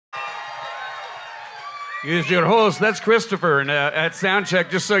He's your host. That's Christopher. And at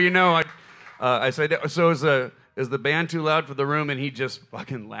Soundcheck, just so you know, I said, so is the band too loud for the room? And he just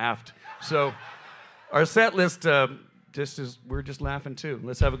fucking laughed. So our set list we're just laughing too.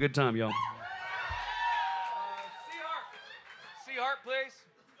 Let's have a good time, y'all. C harp, please.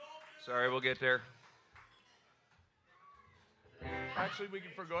 Sorry, we'll get there. Actually, we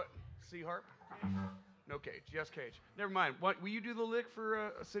can forget C harp. No cage. Yes, cage. Never mind. What? Will you do the lick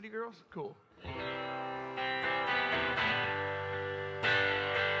for City Girls? Cool.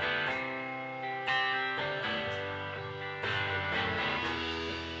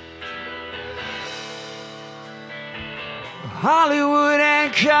 Hollywood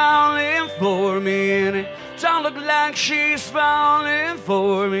ain't calling for me, and it don't look like she's falling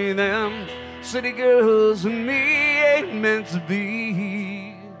for me. Them city girls and me ain't meant to be.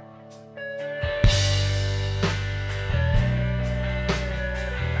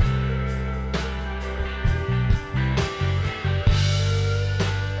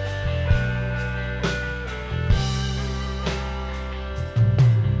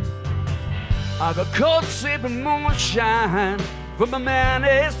 I got caught sipping moonshine from my man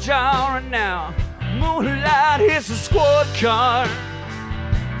is jarring now. Moonlight is a squad car.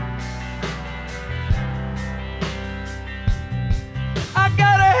 I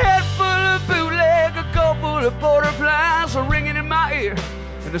got a head full of bootleg, a cup full of butterflies are ringing in my ear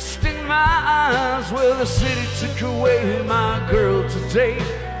and a sting in my eyes. Well, the city took away my girl today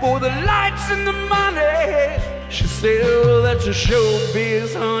for the lights and the money. She said, oh, that's a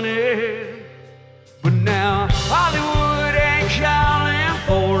showbiz, honey. But now Hollywood ain't calling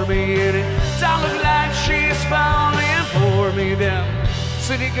for me, and it don't look like she's falling for me. Them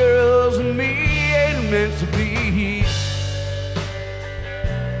city girls and me ain't meant to be.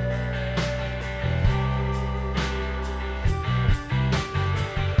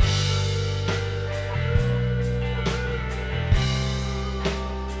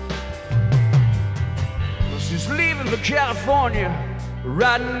 Well, she's leaving for California,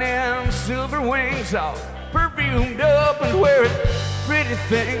 riding them silver wings, all perfumed up and wearing pretty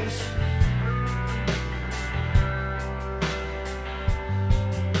things.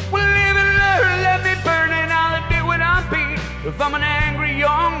 Well, live and learn, let me burn, and I'll do what I beat. If I'm an angry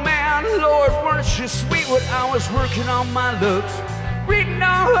young man, Lord, weren't she sweet when I was working on my looks, reading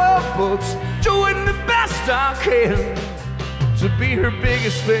all her books, doing the best I can to be her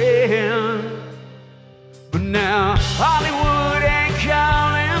biggest fan. But now Hollywood ain't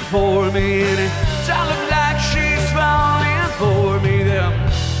calling for me, and it don't look like she's falling for me.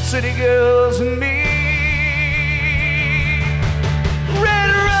 Them city girls and me. Red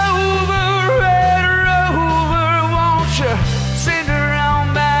Rover, won't you send her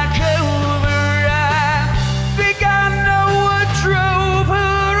on back over? I think I know what drove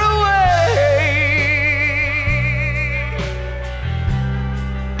her away.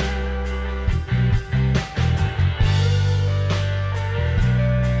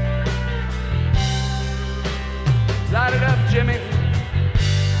 Light it up, Jimmy.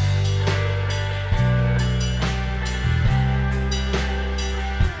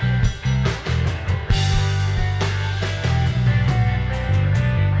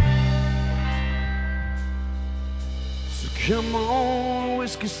 So come on,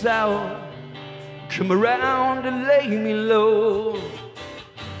 whiskey sour, come around and lay me low.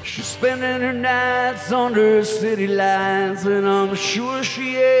 She's spending her nights under city lights, and I'm sure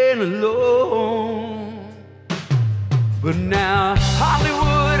she ain't alone. But now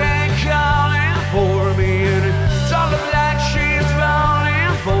Hollywood ain't calling for me, and it don't look like she's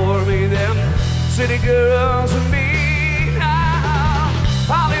falling for me. Them city girls and me. Now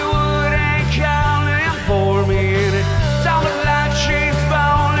Hollywood ain't calling for me, and it don't look like she's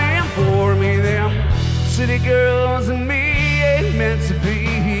falling for me. Them city girls and me ain't meant to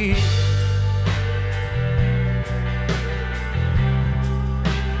be.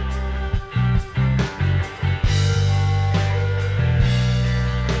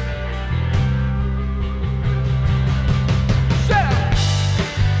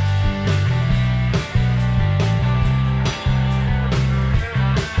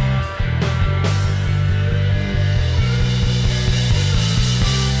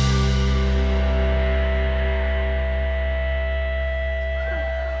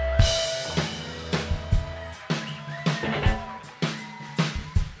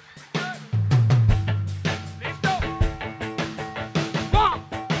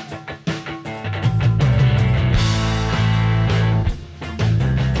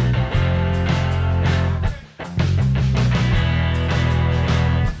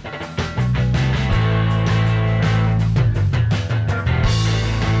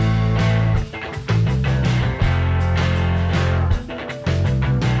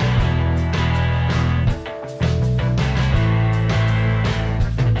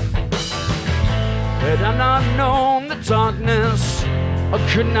 I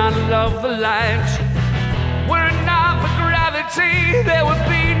could not love the light. Were it not for gravity, there would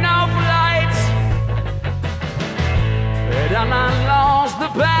be no flight. Had I not lost the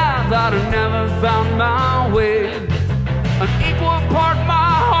path, I'd have never found my way. An equal part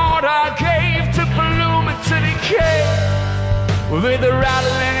my heart I gave to bloom and to decay. With a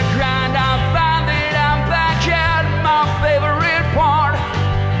rattle and a grind, I find that I'm back at my favorite part.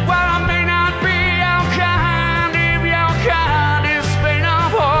 While I may not be your kind, if your kind is faint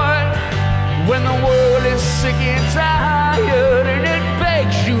of heart. When the world is sick and tired and it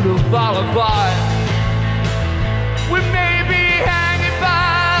begs you to fall apart. We may be hanging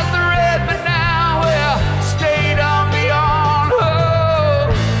by the thread, but now we're stayed on beyond.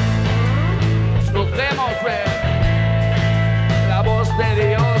 Oh, nos vemos, red. La voz de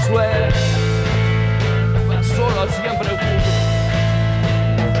Dios, red. Va solo siempre juntos.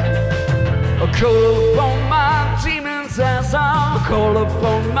 I call upon my demons as I call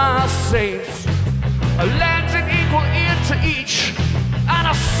upon my saints. I lend an equal ear to each, and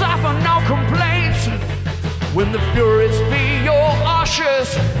I suffer no complaints. When the furies be your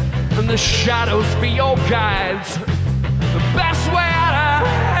ushers and the shadows be your guides, the best way out of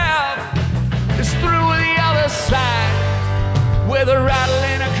hell is through the other side. With a rattle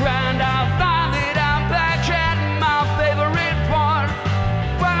and a grind, I find that I'm back at my favorite part.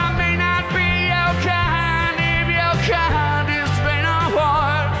 But I may not be your kind, if your kind is faint of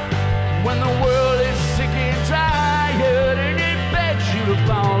heart. When the world is sick and tired and it begs you to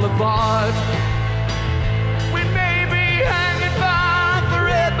fall apart. We may be hanging by a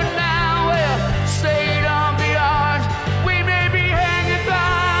thread, but now we're stayed on the arch. We may be hanging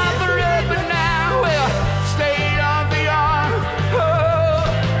by a thread, but now we're stayed on the arch.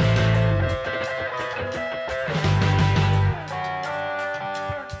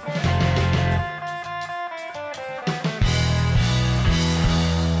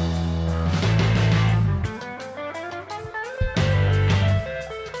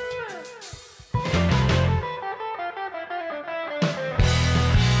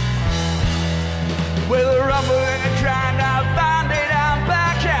 With a rumble and a grind, I find that I'm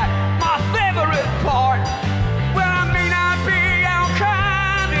back at my favorite part. Well, I may not be your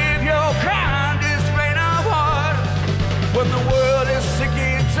kind, if your kind is faint of heart. When the world is sick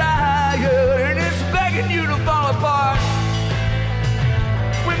and tired and it's begging you to fall apart.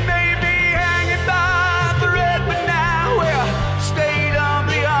 We may be hanging by a thread, but now we're stayed on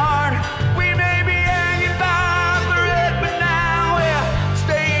the yard. We may be hanging by a thread, but now we're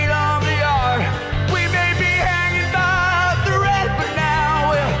stayed on the yard. We may be hanging by a thread, but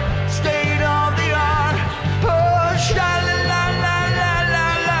now we're stayed on the yard. Oh,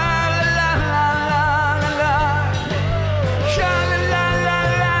 sha-la-la-la-la-la-la-la-la-la-la.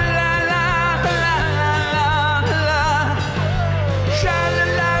 Sha-la-la-la-la-la-la-la-la-la.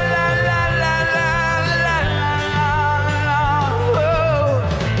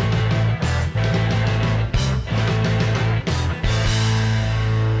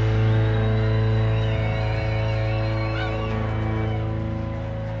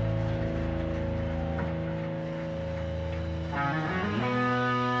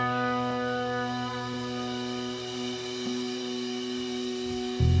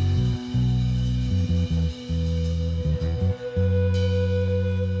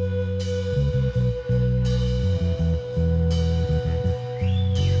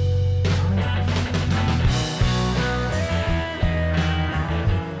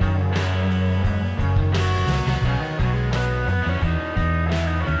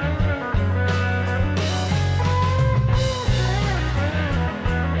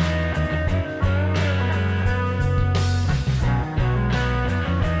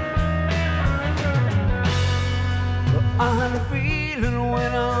 I had a feeling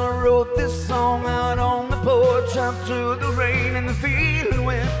when I wrote this song out on the porch after the rain, and the feeling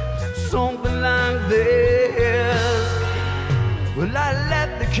went something like this. Well, I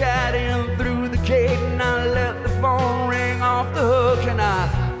let the cat in through the gate, and I let the phone ring off the hook, and I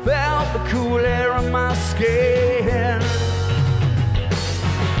felt the cool air on my skin.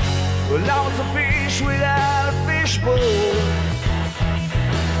 Well, I was a fish without a fishbowl.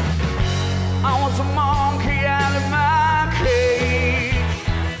 I was a monkey out of my cage.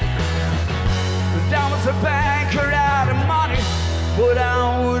 And I was a banker out of money, but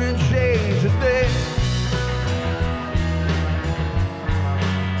I wouldn't change a thing.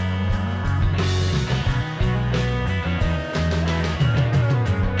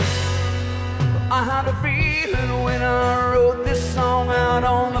 I had a feeling when I wrote this song out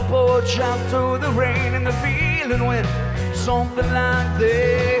on the porch after the rain, and the feeling went something like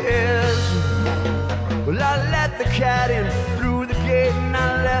this. Well, I let the cat in through the gate,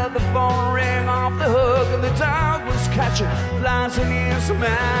 catching flies in his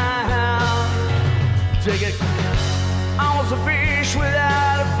mouth. Take it. I was a fish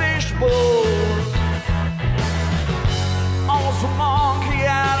without a fishbowl. I was a monkey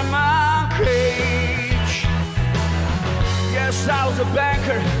out of my cage. Yes, I was a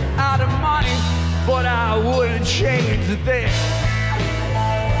banker out of money, but I wouldn't change a thing.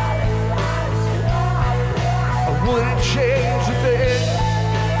 I wouldn't change a thing.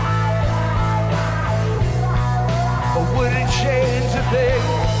 I wouldn't change a thing.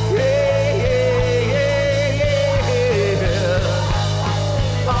 Yeah, yeah, yeah, yeah.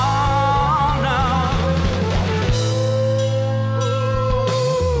 Oh, no.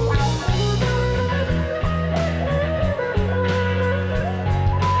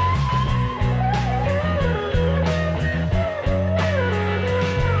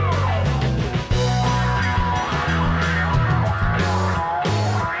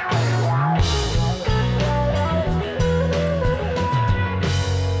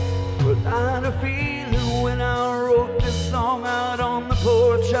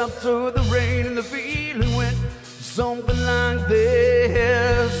 Through the rain and the feeling went something like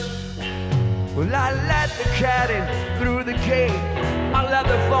this. Well, I let the cat in through the gate. I let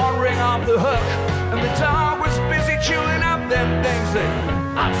the phone ring off the hook, and the dog was busy chewing up them things that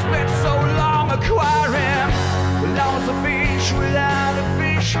I've spent so long acquiring. Well, I was a fish without a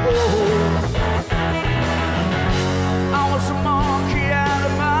fishbowl. I was a monkey out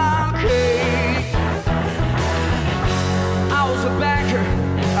of my cage. I was a banker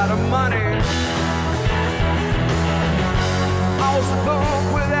out of money. I was a book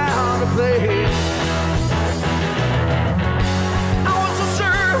without a page. I was a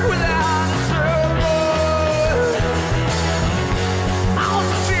surf without a surfboard. I was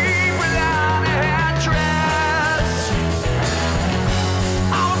a thief without a address.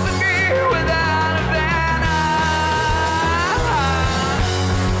 I was a deer without a banner.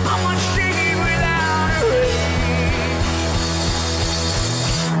 I'm a sheep without a rage.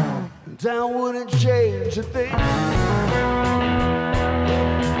 I wouldn't change a thing.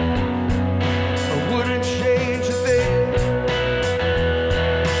 I wouldn't change a thing.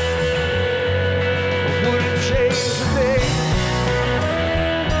 I wouldn't change a thing.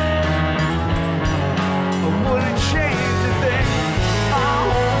 I wouldn't change a thing. Oh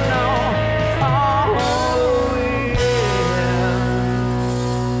no. Oh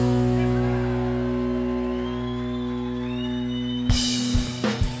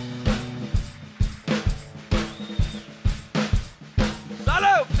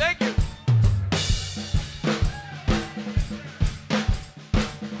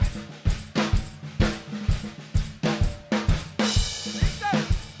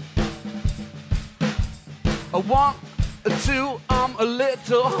a one, a two, I'm a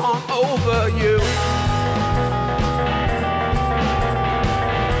little hung over you.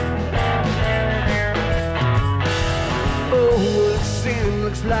 Oh, it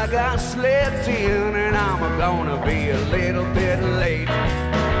seems looks like I slipped in, and I'm gonna be a little bit late.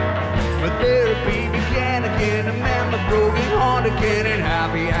 But therapy began again, and man, my broken heart again, and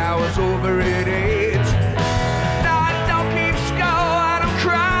happy hours over at 8.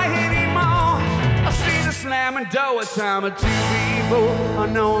 Slamming door a time or two before I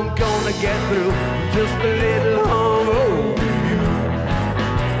know I'm gonna get through. Just a little hungover you.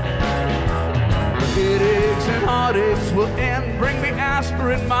 The headaches and heartaches will end. Bring me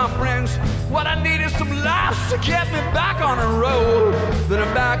aspirin, my friends. What I need is some laughs to get me back on the road. Then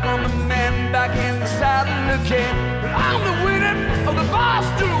I'm back on the mend, back in the saddle again. But I'm the winner of the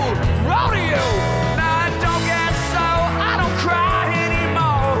Barstool Rodeo. Now I don't get so, I don't cry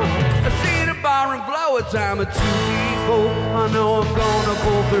anymore. I see the bar and blow a time or two before I know I'm gonna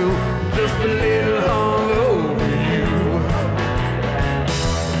pull through. Just a little hungover you.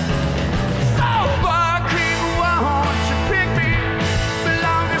 So barkeep, won't you pick me?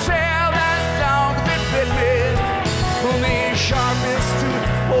 Belong as hell, that dog that bit me. Pull me sharpest tooth,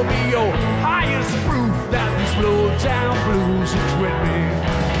 pull me your highest proof that these low down blues are with me.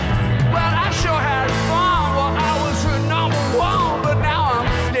 Well, I sure had fun while I was her number one, but now I'm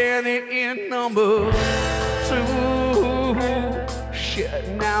standing in number 2. Shit,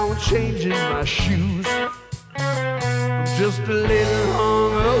 now I'm changing my shoes. I'm just a little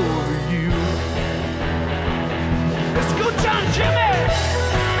hungover you. Let's go, John Jimmy!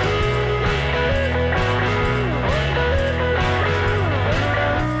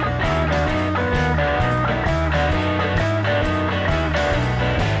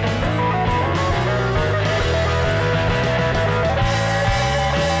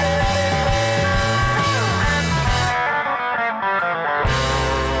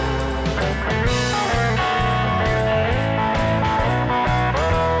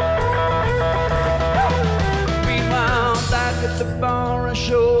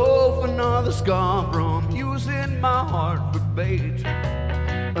 scar from using my heart for bait.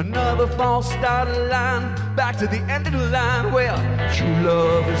 Another false start of line, back to the end of the line. Well, true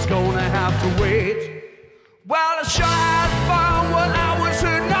love is gonna have to wait. Well, I sure had fun when I was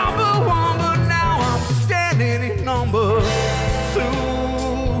her number one, but now I'm standing in number two.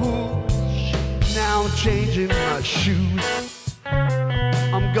 Now I'm changing my shoes.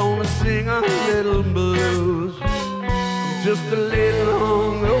 I'm gonna sing a little blues. I'm just a little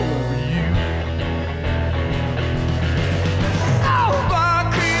hung over you. Oh,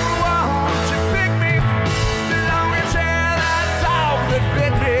 Burkhardt, won't you pick me? The longest hair, that dog that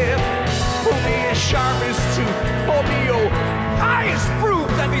bit me. Pull me as sharp as tooth. Pour me your highest proof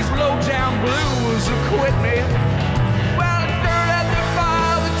that these low-down blues will quit me. Well, the dirt at the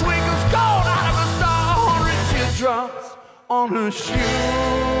fire, the twinkles gold out of a star, 100 teardrops on her shoes.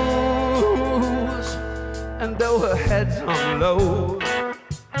 And though her head's hung low,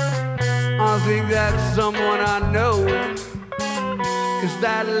 I think that someone I know is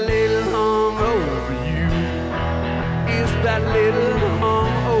that little hung over you. Is that little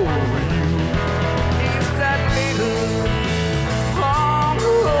hung over you? Is that little hung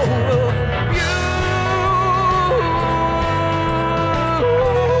over you?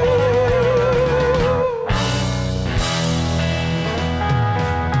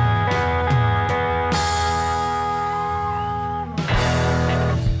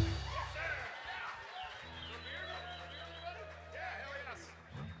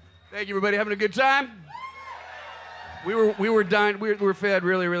 Thank you, everybody. Having a good time? We were dying. We were fed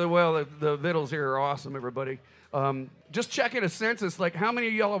really, really well. The vittles here are awesome, everybody. Just checking a census. Like, how many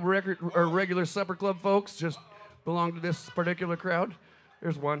of y'all are regular supper club folks? Just belong to this particular crowd?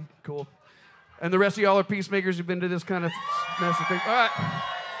 There's one. Cool. And the rest of y'all are peacemakers. You've been to this kind of messy thing. All right.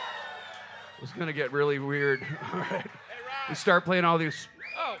 It's gonna get really weird. All right. We start playing all these.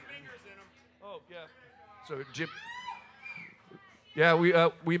 Oh. Fingers in them. Oh yeah. So Jim. Yeah,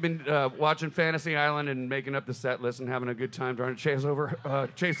 we've been watching Fantasy Island and making up the set list and having a good time trying to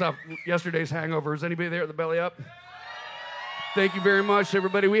chase off yesterday's hangovers. Anybody there at the belly up? Thank you very much,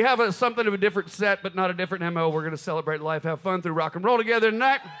 everybody. We have something of a different set, but not a different MO. We're going to celebrate life, have fun through rock and roll together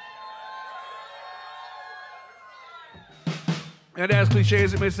tonight. And as cliche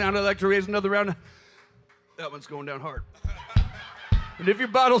as it may sound, I'd like to raise another round. That one's going down hard. And if your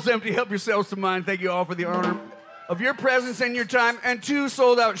bottle's empty, help yourselves to mine. Thank you all for the honor of your presence and your time, and 2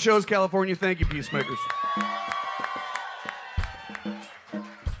 sold-out shows, California. Thank you, Peacemakers.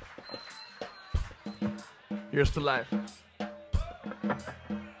 Here's to life.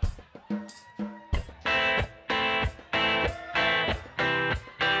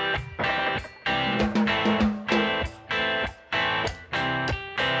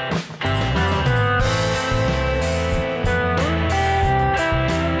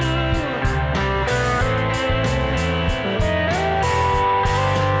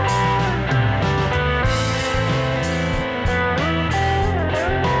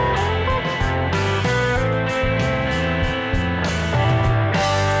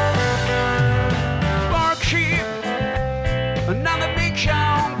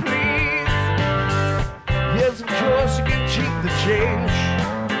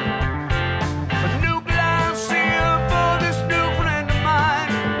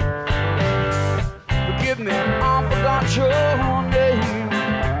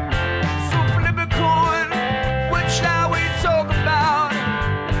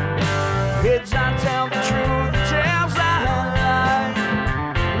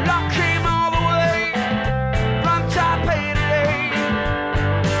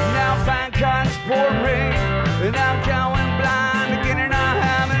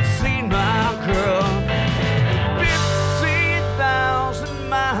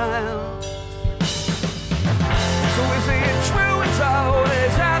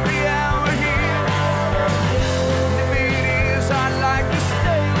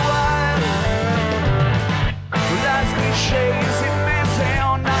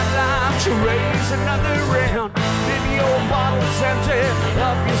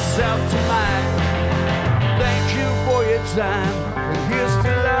 To mine. Thank you for your time. Here's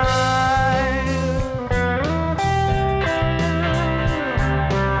to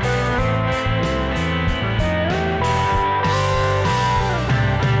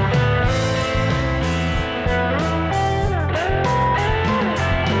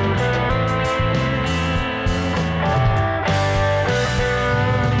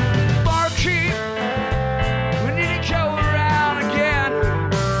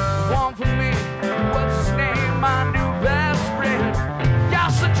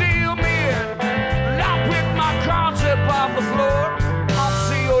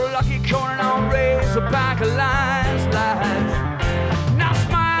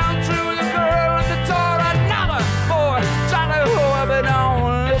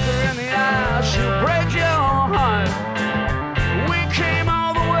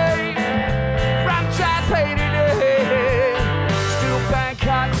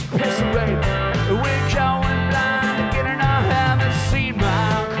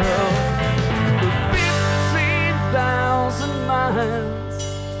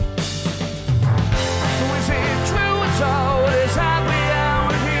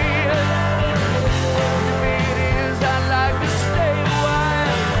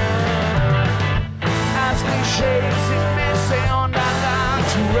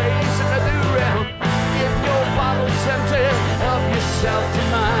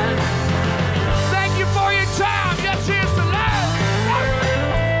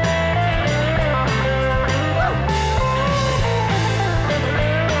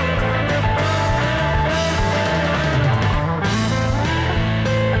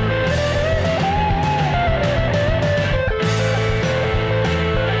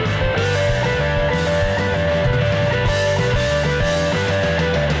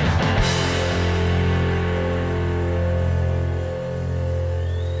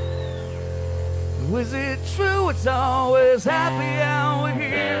is it true it's always happy hour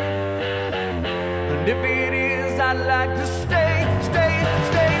here? And if it is, I'd like to stay a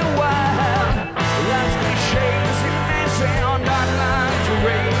while. Life's cliches, it may sound not like to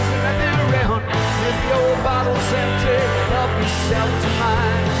raise another round. If your bottle's empty, help yourself to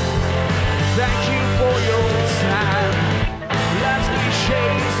mine. Thank you for your time. Life's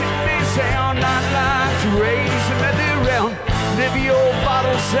cliches, it may sound not like to raise another round. If your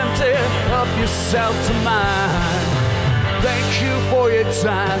bottle's empty, help yourself to mine. Thank you for your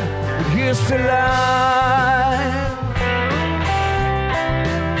time, but here's to life.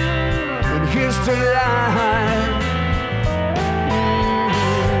 And here's to life.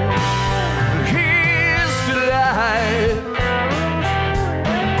 And here's to life.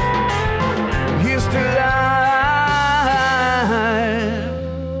 And here's to life.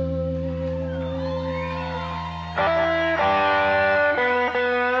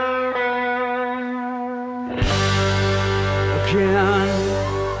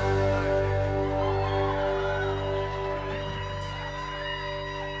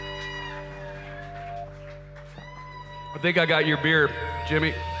 I think I got your beer,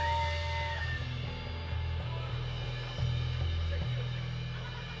 Jimmy.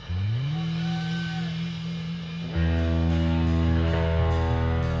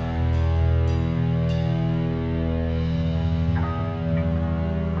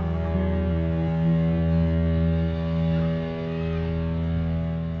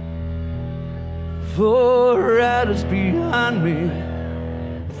 Four riders behind me,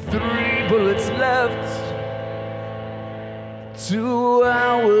 3 bullets left. 2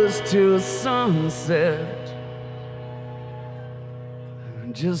 hours till sunset,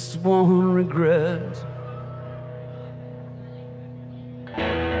 just one regret.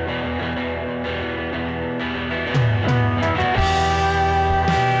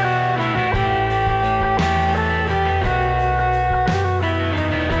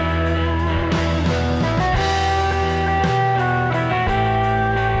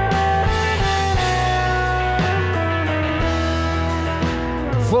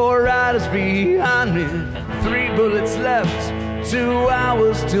 Behind me, 3 bullets left, 2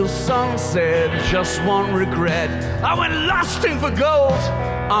 hours till sunset, just one regret. I went lusting for gold,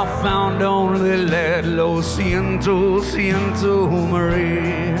 I found only lead. Lo siento, siento,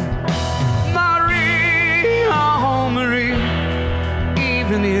 Marie. Marie, oh Marie.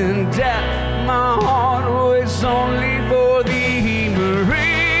 Even in death, my heart waits only for thee,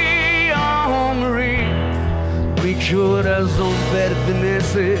 Marie, oh Marie. Mi corazón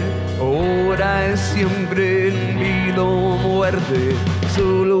pertenece. Ora siempre en vida o muerte,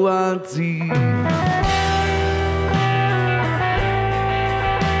 solo a ti.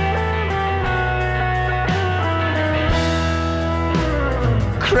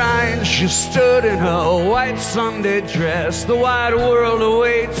 Crying, she stood in her white Sunday dress. The wide world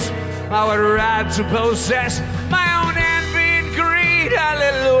awaits. I would ride to possess my own envy and greed. I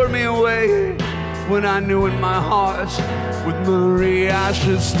let lure me away when I knew in my heart with Marie I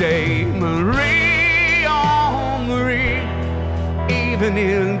should stay. Marie, oh Marie. Even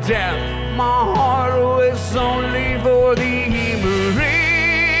in death, my heart waits only for thee,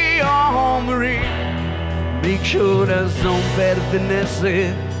 Marie, oh Marie. Mi corazón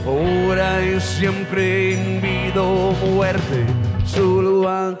pertenece, ahora y siempre en vida o muerte, solo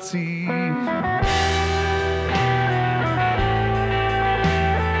a ti.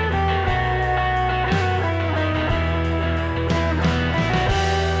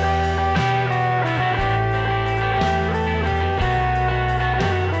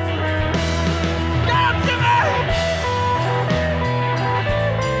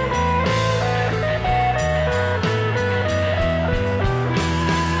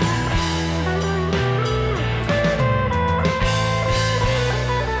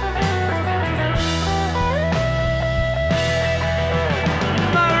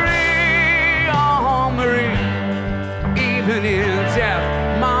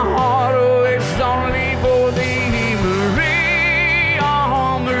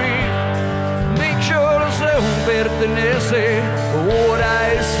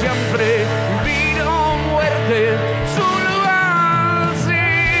 Ahora es siempre vida o muerte, solo así.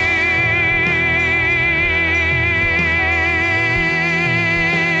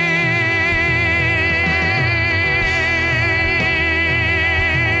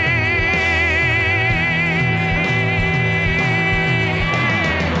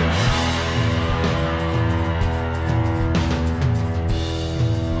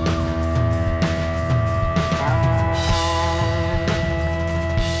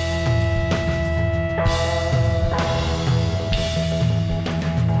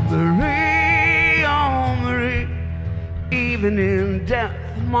 believing in death.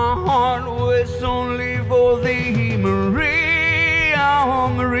 My heart waits only for thee, Marie,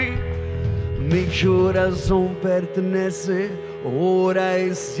 oh Marie. Mi corazón pertenece ahora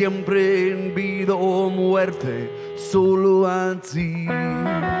y siempre en vida o muerte solo a ti.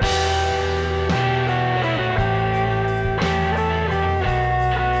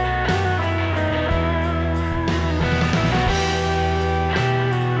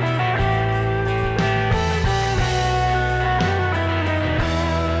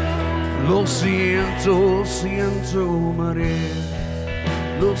 Lo siento, siento, María.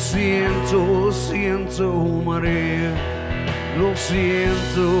 Lo siento, siento, María. Lo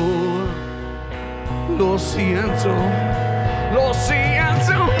siento, lo siento, lo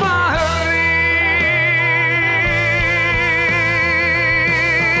siento, María.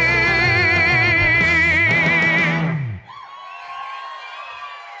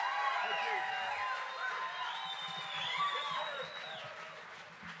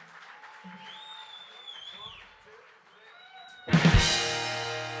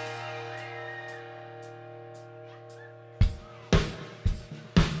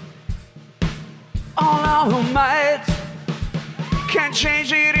 All our might can't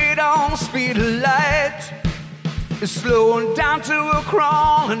change it, it on speed of light. It's slowing down to a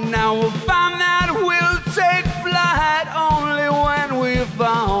crawl, and now we'll find that we'll take flight only when we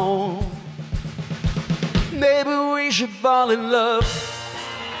fall. Maybe we should fall in love.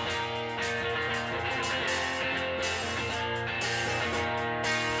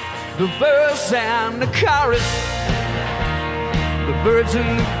 The verse and the chorus, the birds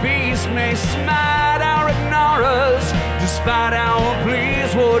and the bees may smite or ignore us. Despite our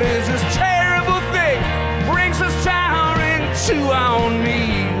pleas, what is this terrible thing? Brings us towering to our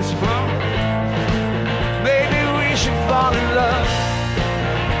knees. Maybe we should fall in love.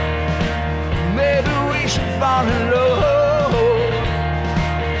 Maybe we should fall in love.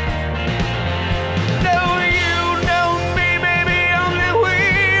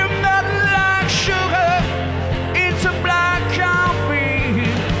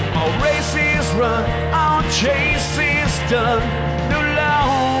 Our chase is done. No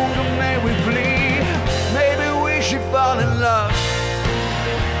longer may we flee. Maybe we should fall in love.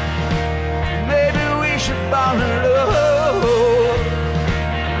 Maybe we should fall in love.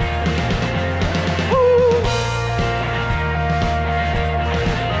 Ooh.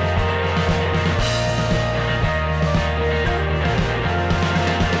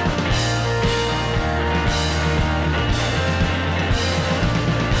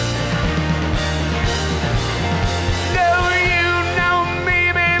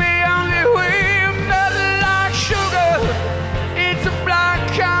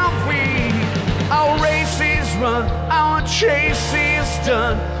 Our chase is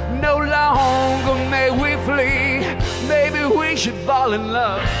done. No longer may we flee. Maybe we should fall in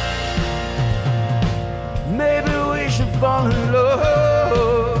love. Maybe we should fall in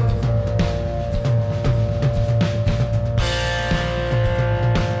love.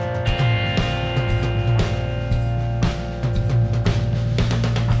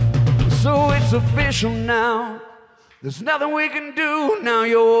 So it's official now. There's nothing we can do. Now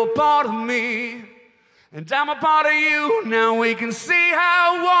you're a part of me, and I'm a part of you. Now we can see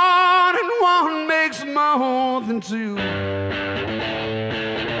how one and one makes more than two.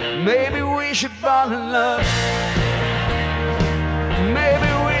 Maybe we should fall in love.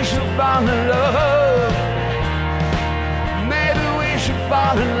 Maybe we should fall in love. Maybe we should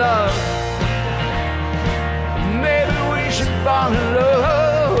fall in love. Maybe we should fall in love.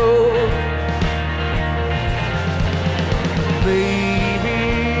 Baby,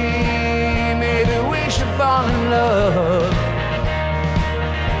 maybe we should fall in love.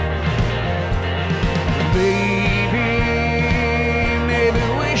 Baby, maybe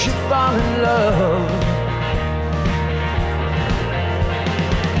we should fall in love.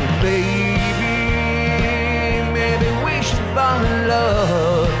 Baby, maybe we should fall in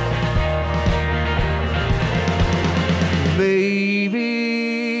love.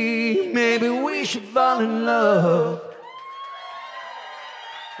 Baby, maybe we should fall in love.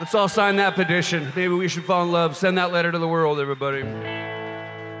 Let's all sign that petition. Maybe we should fall in love. Send that letter to the world, everybody.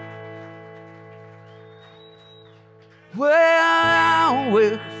 Well, I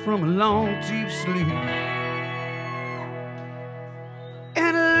wake from a long, deep sleep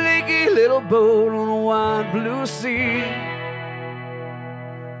in a leaky little boat on a wide blue sea.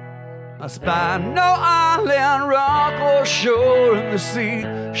 I spy no island, rock, or shore in the sea.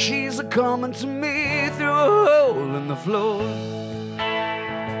 She's a-coming to me through a hole in the floor,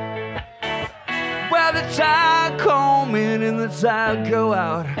 where the tide come in and the tide go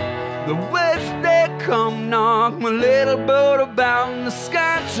out. The waves they come knock my little boat about, and the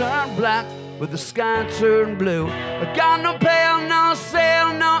sky turned black, but the sky turned blue. I got no pail, no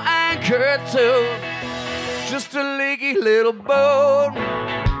sail, no anchor too, just a leaky little boat.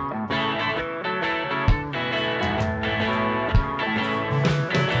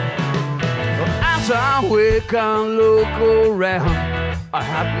 As I wake and look around, I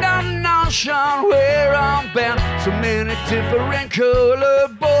have no notion where I'm bound. So many different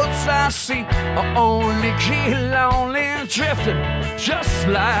colored boats I see are only key lonely and drifting just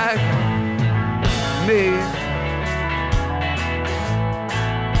like me.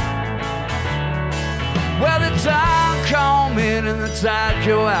 Well, the tide come in and the tide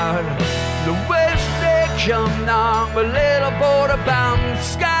go out. The waves they come knock my little boat about, and the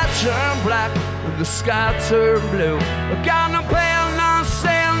sky turned black and the sky turned blue. I got no pail, no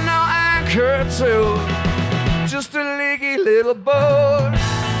sail, no anchor too, just a leaky little boat,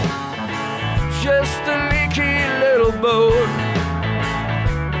 just a leaky little boat.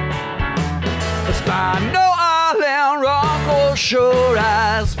 I spy no island, rock or shore.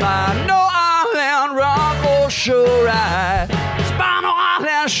 I spy no island, rock or shore. I spy no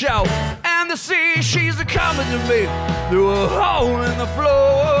island show, and the sea, she's a-coming to me through a hole in the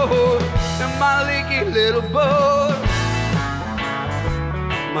floor. In my leaky little boat,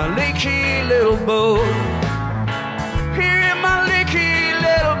 my leaky little boat. Here in my leaky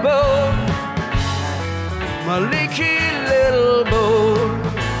little boat, my leaky little boat.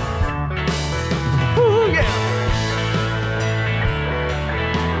 Ooh, yeah.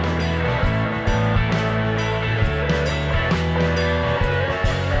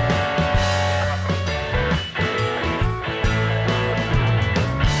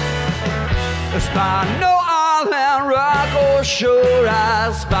 I spy no island, rock or shore.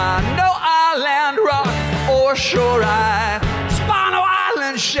 I spy no island, rock or shore. I spy no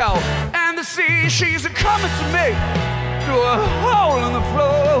island show, and the sea, she's a-coming to me through a hole in the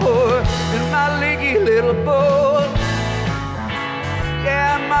floor. In my leaky little boat,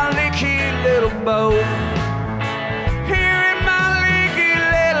 yeah, my leaky little boat. Here in my leaky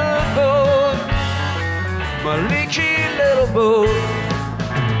little boat, my leaky little boat.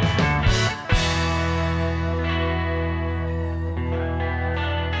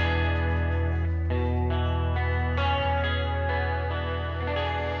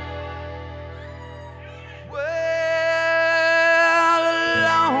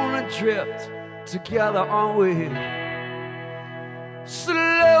 Drift together, aren't we?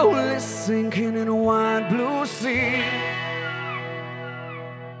 Slowly sinking in a wide blue sea.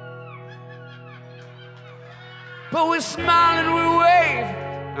 But we smile and we wave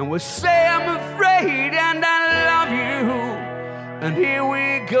and we say I'm afraid and I love you. And here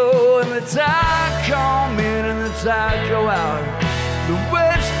we go, and the tide come in and the tide go out. The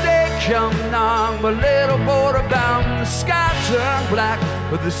waves they come knock my little boat about, and the sky turned black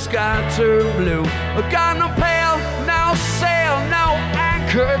but the sky turned blue. I got no pail, no sail, no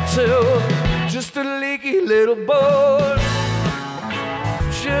anchor too, just a leaky little boat,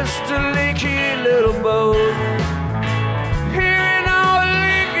 just a leaky little boat. Here in our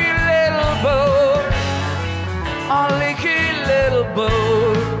leaky little boat, our leaky little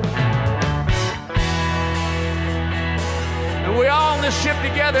boat. And we all on this ship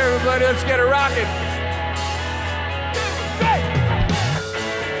together, everybody, let's get it rocking.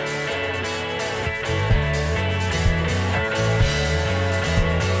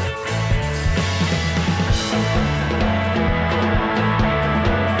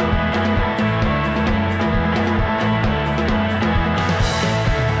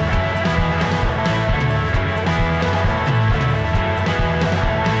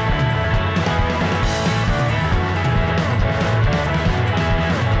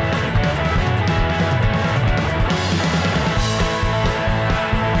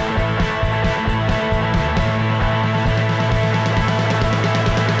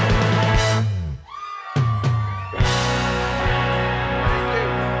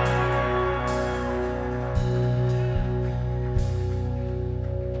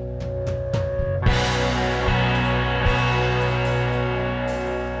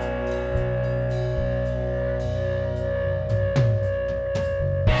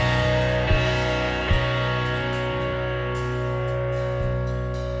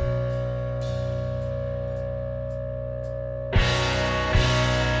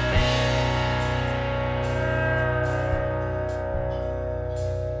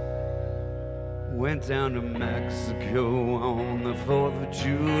 Went down to Mexico on the 4th of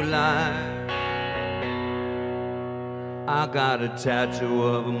July. I got a tattoo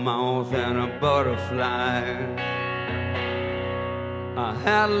of a moth and a butterfly. I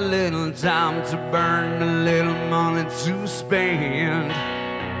had a little time to burn, a little money to spend.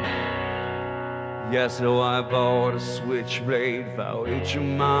 Yeah, so I bought a switchblade for each of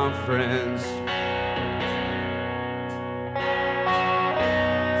my friends.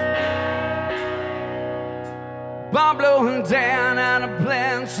 Pablo and Dan had a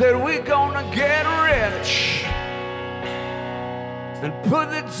plan, said we're gonna get rich and put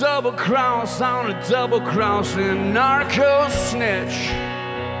the double cross on a double crossing narco snitch.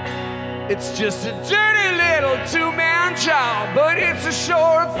 It's just a dirty little two-man job, but it's a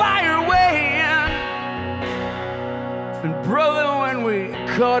surefire way in. And brother, when we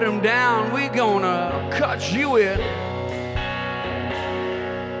cut him down, we gonna cut you in.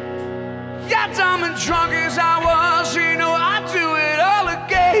 Yeah, dumb and drunk as I was, you know I'd do it all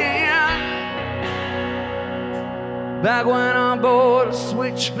again. Back when I bought a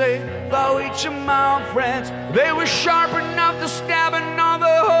switchblade for each of my friends, they were sharp enough to stab another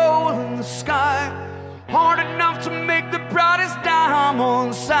hole in the sky, hard enough to make the brightest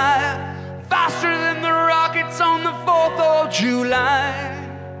diamond shine, faster than the rockets on the 4th of July.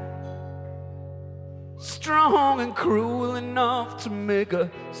 Strong and cruel enough to make a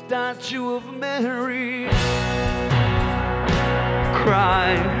statue of Mary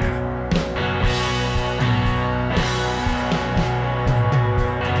cry.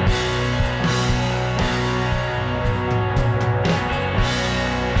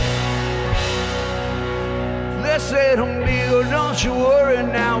 They said, amigo, don't you worry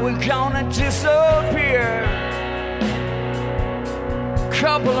now, we're gonna disappear.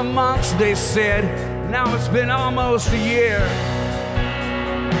 Couple of months, they said, now it's been almost a year.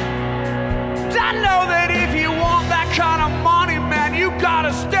 I know that if you want that kind of money, man, you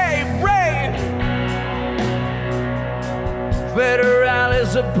gotta stay brave.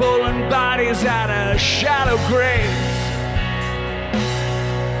 Federales are pulling bodies out of shallow graves.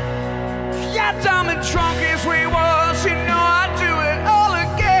 Yeah, dumb and drunk as we was, you know I'd do it all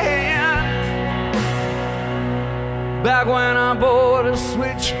again. Back when I bought a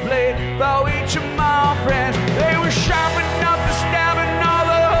switchblade for each of my friends, they were sharp enough to stab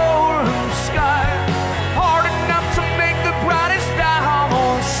another hole in the sky, hard enough to make the brightest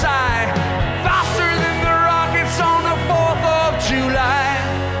diamond shine, faster than the rockets on the 4th of July.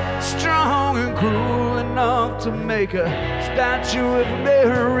 Strong and cruel enough to make a statue of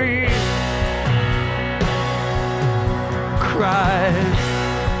Mary cry.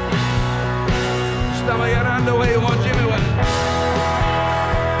 Estaba llorando, güey, como Jimmy, güey.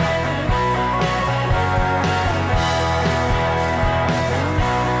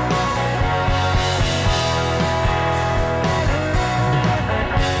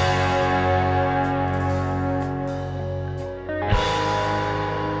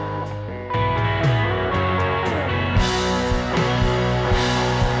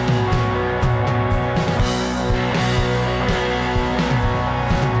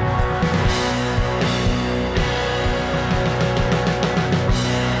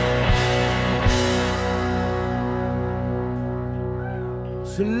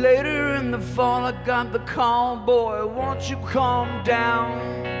 So later in the fall, I got the call, boy, won't you calm down?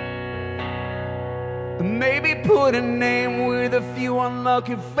 And maybe put a name with a few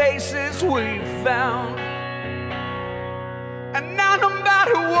unlucky faces we found. And now no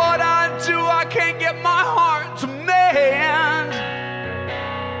matter what I do, I can't get my heart to mend.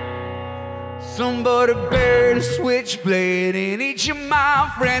 Somebody buried a switchblade in each of my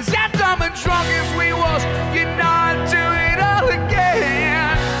friends. Yeah, dumb and drunk as we was, you know I'd do it all again.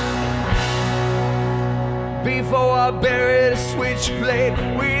 Before I buried a switchblade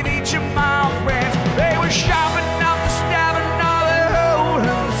with each of my friends, they were sharp enough to stab another hole in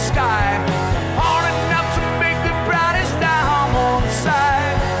the sky, hard enough to make the brightest diamond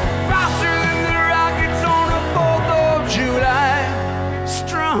shine, faster than the rockets on the 4th of July.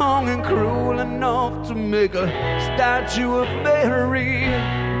 Strong and cruel enough to make a statue of Mary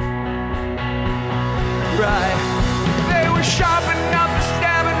cry. They were sharp enough to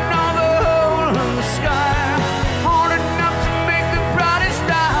stab another hole in the sky, hard enough to make the brightest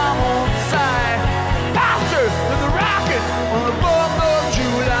diamond shine, faster than the rockets on the 4th of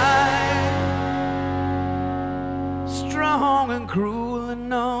July. Strong and cruel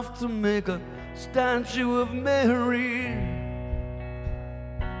enough to make a statue of Mary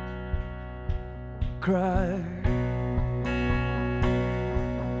cry.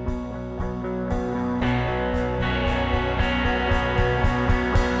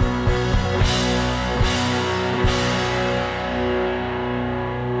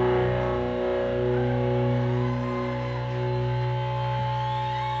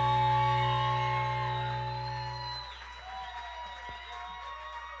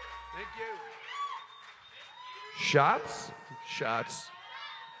 Thank you. Shots? Shots.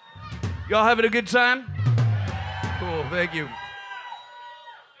 Y'all having a good time? Cool, thank you.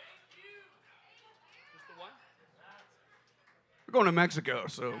 We're going to Mexico,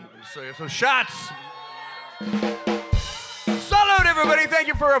 so shots. Salud, everybody. Thank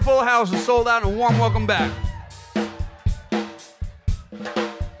you for a full house. It's sold out, and a warm welcome back.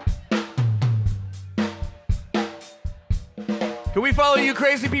 Can we follow you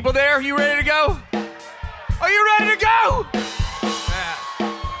crazy people there? Are you ready to go? Are you ready to go? Yeah.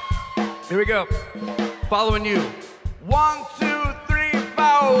 Here we go. Following you. 1, 2, 3,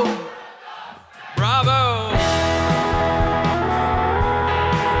 4. Bravo.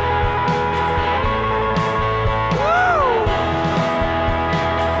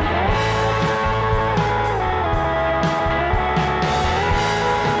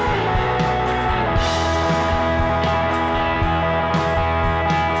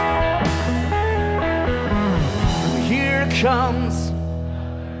 Comes.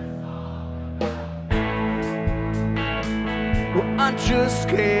 Well, I just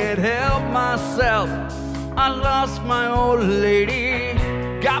can't help myself. I lost my old lady.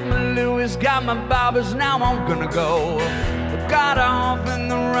 Got my Louis, got my Bobbers, now I'm gonna go. I got off in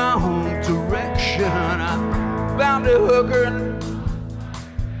the wrong direction. I found a hooker,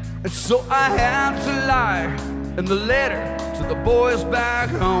 and so I had to lie in the letter to the boys back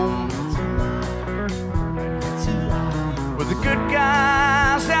home. The good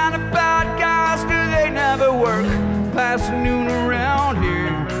guys and the bad guys, do they never work past noon around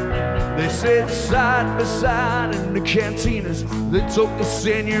here? They sit side by side in the cantinas. They took the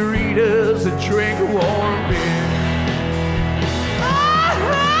senoritas and drink warm beer.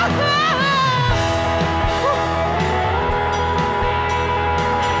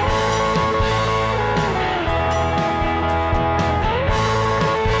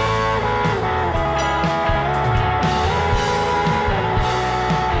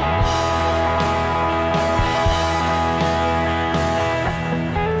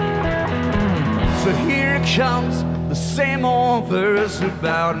 Comes the same old verse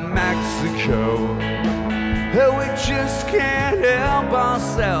about Mexico. Oh, we just can't help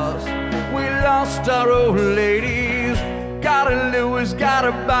ourselves. We lost our old ladies. Got a Louis, got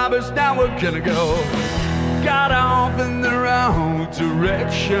a Bobbers, now we're gonna go. Got off in the wrong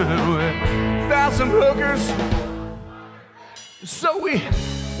direction. Found some hookers. So we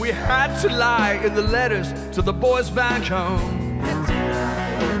had to lie in the letters to the boys back home.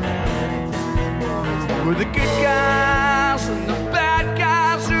 We're the good guys and the bad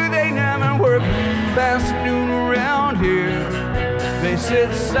guys, who they never work past noon around here. They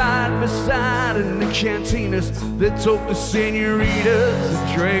sit side by side in the cantinas. They took the senoritas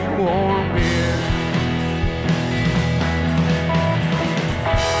and drank warm beer.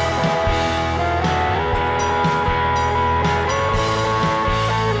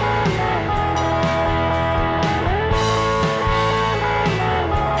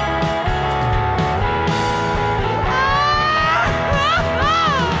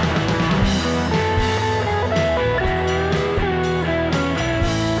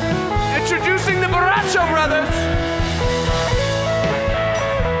 Brothers.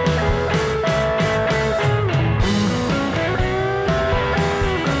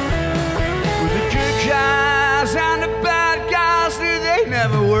 With the good guys and the bad guys, do they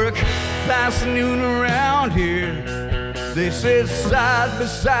never work past noon around here? They sit side by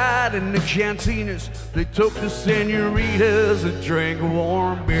side in the cantinas. They took the senoritas and drank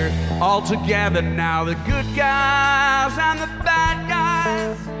warm beer. All together now, the good guys and the bad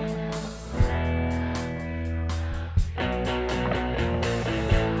guys.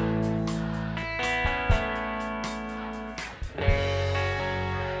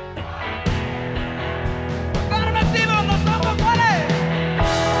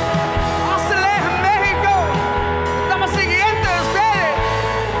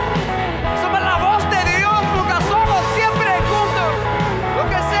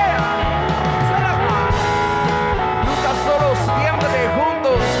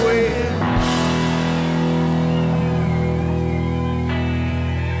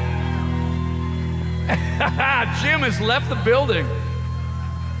 Jim has left the building.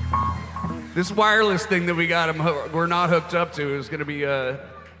 This wireless thing that we got him, we're not hooked up to, is going to be,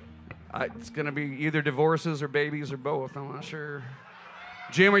 it's going to be either divorces or babies or both. I'm not sure.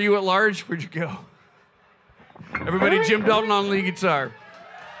 Jim, are you at large? Where'd you go? Everybody, Jim Dalton on lead guitar.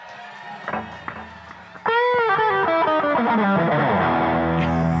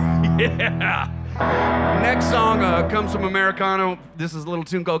 Yeah. Next song comes from Americano. This is a little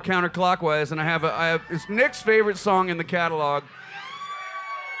tune called Counterclockwise, and I have it's Nick's favorite song in the catalog.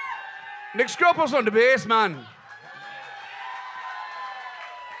 Nick Scropo's on the bass, man.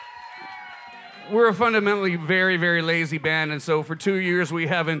 We're a fundamentally very, very lazy band, and so for 2 years we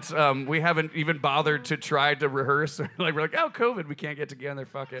haven't even bothered to try to rehearse. Like we're like, oh, COVID, we can't get together.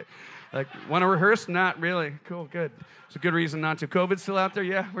 Fuck it. Like, want to rehearse? Not really. Cool, good. It's a good reason not to. COVID's still out there?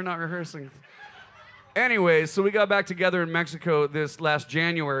 Yeah, we're not rehearsing. Anyways, so we got back together in Mexico this last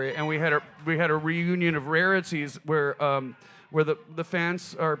January, and we had a reunion of rarities where the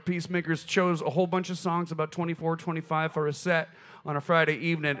fans, our Peacemakers, chose a whole bunch of songs, about 24, 25 for a set on a Friday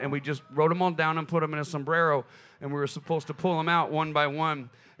evening, and we just wrote them all down and put them in a sombrero, and we were supposed to pull them out one by one.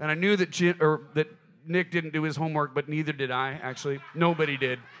 And I knew that Nick didn't do his homework, but neither did I, actually. Nobody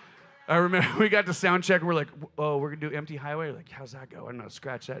did. I remember we got to sound check, and we're like, oh, we're gonna do Empty Highway? Like, how's that go? I don't know,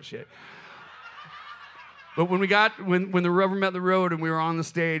 scratch that shit. But when the rubber met the road and we were on the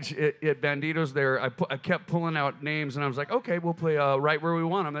stage at Banditos there, I kept pulling out names, and I was like, okay, we'll play Right Where We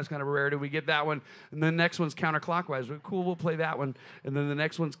Want 'Em. That's kind of a rarity. We get that one. And then the next one's Counterclockwise. We're cool, we'll play that one. And then the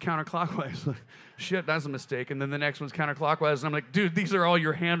next one's Counterclockwise. Like, shit, that's a mistake. And then the next one's Counterclockwise. And I'm like, dude, these are all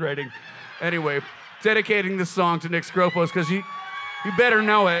your handwriting. Anyway, dedicating this song to Nick Scropos, because you better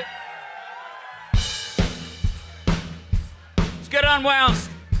know it. Let's get unwound.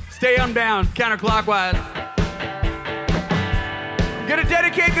 Stay unbound. Counterclockwise. I'm gonna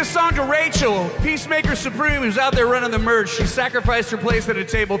dedicate this song to Rachel, Peacemaker Supreme, who's out there running the merch. She sacrificed her place at a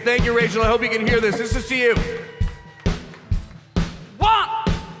table. Thank you, Rachel. I hope you can hear this. This is to you. 1,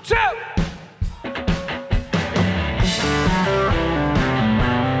 2.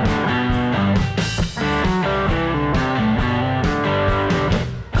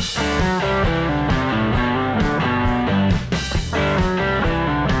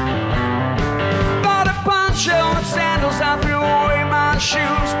 Bought a poncho and sandals, I threw away my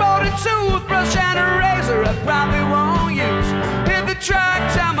shoes. Bought a toothbrush and a razor I probably won't use. Hit the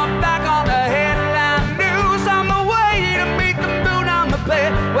track, turn my back on the headline news. On the way to meet the moon on the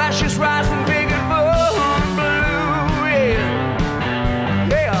plate, while she's rising big and full blue, yeah.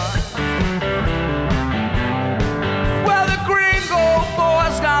 Yeah. Well, the green gold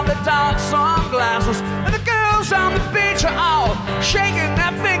boys got the dark sunglasses, and the girls on the beach are all shaking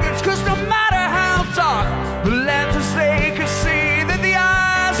their fingers, 'cause no matter how dark the lenses, they could see that the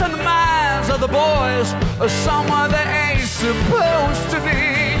eyes and the minds of the boys are somewhere they ain't supposed to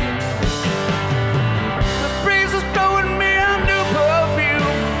be. The breeze is blowing me a new perfume.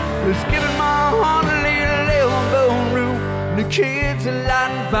 It's giving my heart a little elbow room. The kids are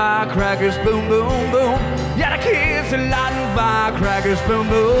lighting firecrackers, boom, boom, boom. Yeah, the kids are lighting firecrackers, boom,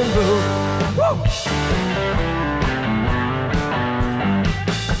 boom, boom. Woo!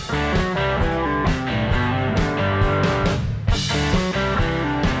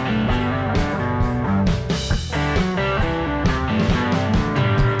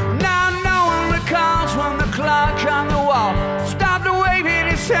 On the wall, stopped to wave in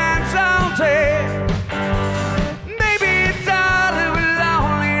his hands all day. Maybe he died of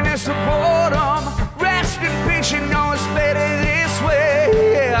loneliness or boredom. Rest in peace, you know it's better this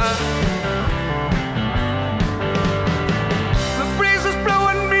way. The breeze is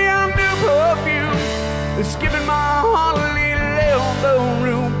blowing me a new perfume. It's giving my heart a little elbow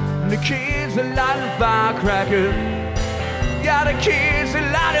room. And the kids are lighting firecrackers. Yeah, the kids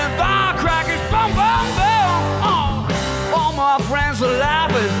are lighting firecrackers. Boom, boom, boom. All my friends are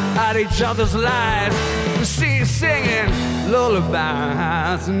laughing at each other's lies. To see you singing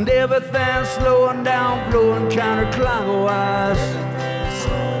lullabies, and everything's slowing down, flowing counterclockwise.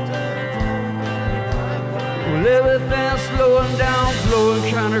 Well, everything's slowing down, flowing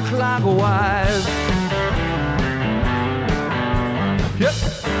counterclockwise. Yep.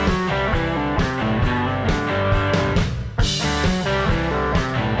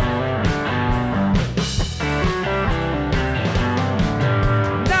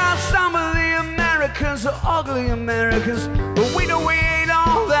 Are ugly Americans, but we know we ain't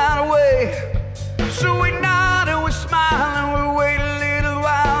all that way. So we nod and we smile and we wait a little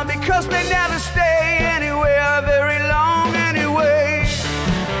while, because they never stay anywhere very long anyway.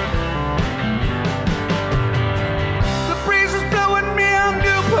 The breeze is blowing me a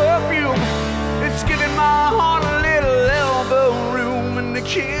new perfume. It's giving my heart a little elbow room, and the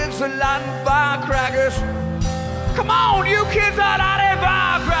kids are lighting firecrackers. Come on, you kids are lighting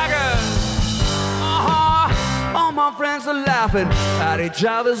firecrackers. All my friends are laughing at each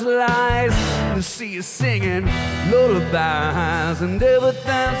other's lies. To see you singing lullabies, and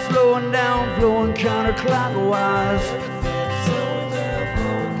everything's slowing down, flowing counterclockwise.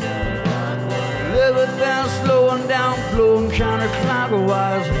 Everything's slowing down, flowing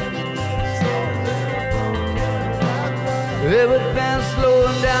counterclockwise. Everything's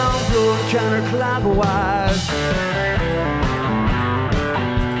slowing down, going counterclockwise.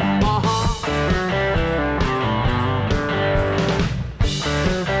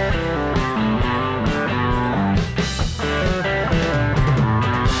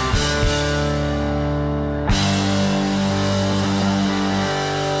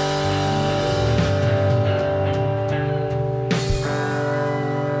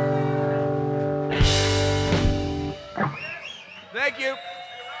 Thank you.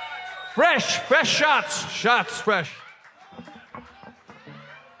 Fresh shots, fresh.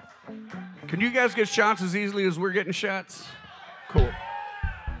 Can you guys get shots as easily as we're getting shots? Cool.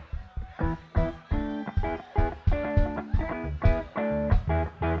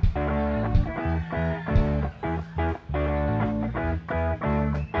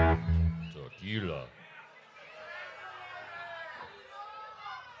 Tequila.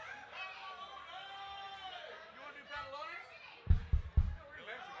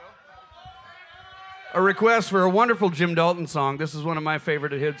 A request for a wonderful Jim Dalton song. This is one of my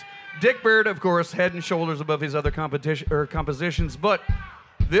favorite hits. Dick Bird, of course, head and shoulders above his other compositions, but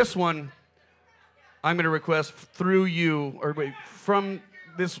this one I'm going to request through you, or wait, from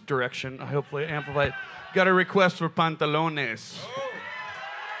this direction, hopefully amplified. Got a request for Pantalones.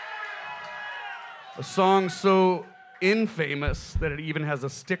 A song so infamous that it even has a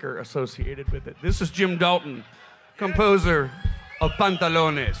sticker associated with it. This is Jim Dalton, composer of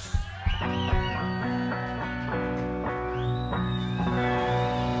Pantalones.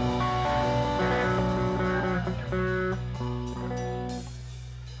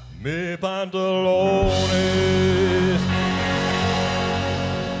 Mi pantalones,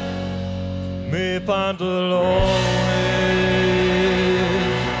 mi pantalones,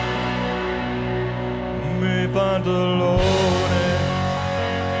 mi pantalones,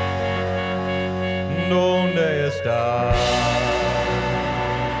 ¿dónde está?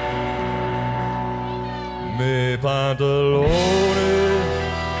 Mi pantalones,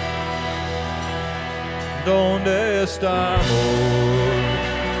 ¿dónde estamos?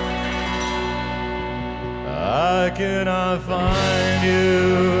 I cannot find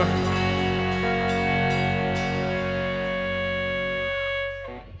you.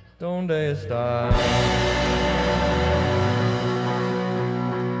 ¿Dónde estás?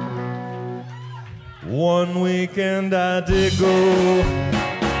 One weekend I did go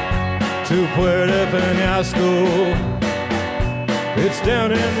to Puerto Penasco. It's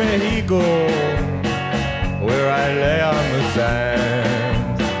down in Mexico where I lay on the sand.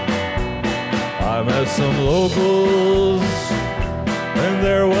 I met some locals, and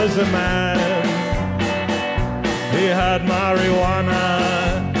there was a man. He had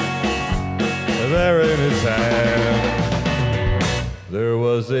marijuana there in his hand. There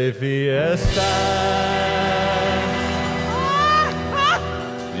was a fiesta.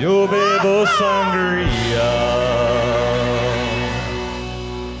 Yo bebo sangria.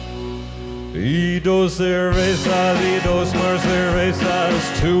 Y dos cervezas, y dos more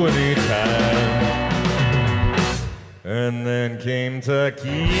cervezas, two anytime. And then came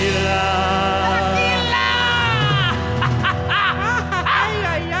tequila.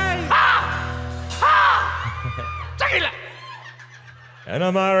 Tequila! And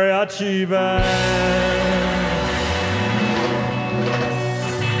a mariachi band.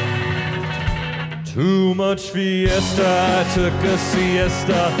 Too much fiesta, I took a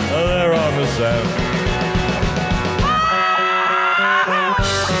siesta there on the sand.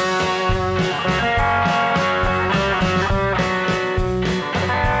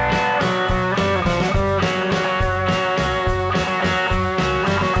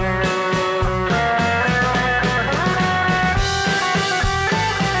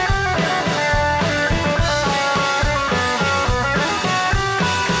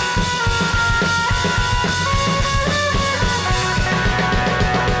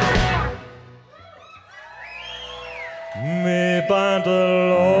 Mi pantalones,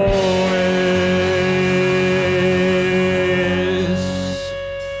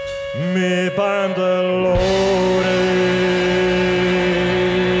 mi pantalones,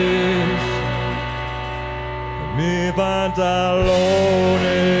 mi pantalones.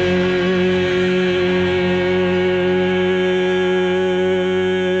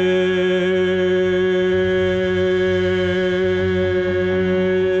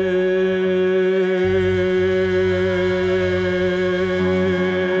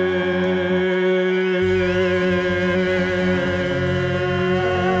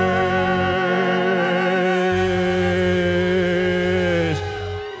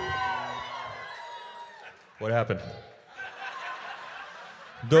 What happened?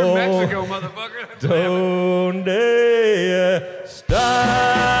 You're in Mexico, motherfucker. That's what happened. ¿Dónde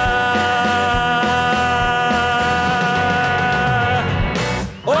está?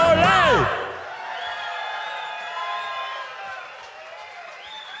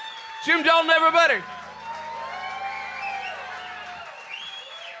 Dalton, everybody.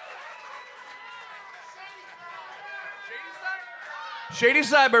 Shady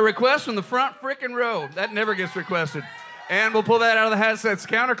Side by request from the front frickin' row. That never gets requested. And we'll pull that out of the headsets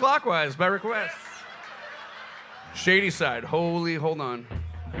counterclockwise by request. Shady Side. Holy, hold on.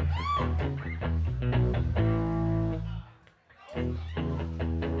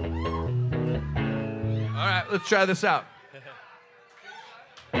 All right, let's try this out.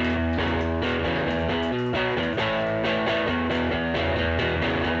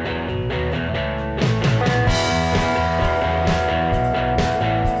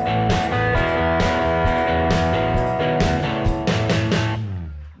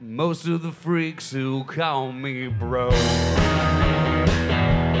 Most of the freaks who call me bro,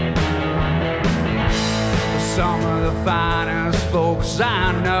 some of the finest folks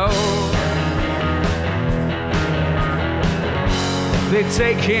I know, they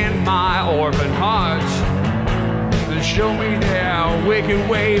take in my orphan heart, they show me their wicked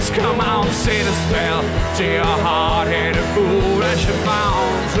ways. Come on, say the spell to your hard-headed fool that you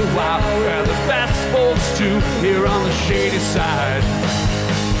found so wild. They're the best folks too here on the shady side.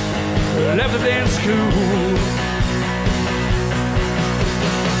 Everything's cool.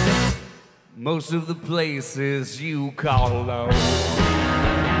 Most of the places you call low,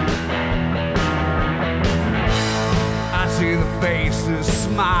 I see the faces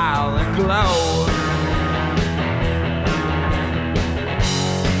smile and glow.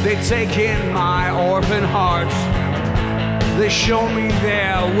 They take in my orphan heart, they show me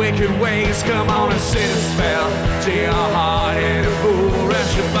their wicked ways. Come on and sit a spell to your hard-headed fool.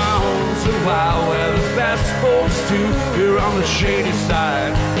 Rest your bones a while where the best folks do. You're on the shady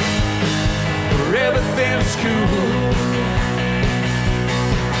side where everything's cool.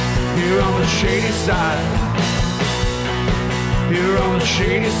 You're on the shady side. You're on the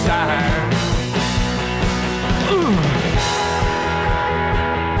shady side. Ooh.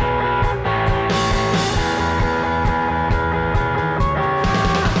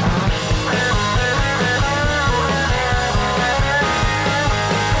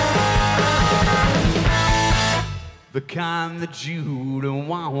 The kind that you don't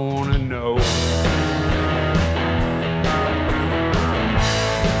wanna know.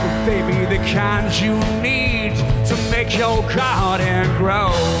 Baby, the kind you need to make your garden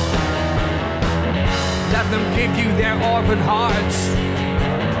grow. Let them give you their orphan hearts.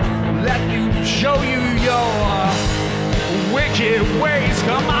 Let you show you your wicked ways.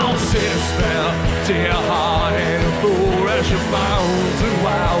 Come on, sit a spell to your hard-headed fool. Rest your bones and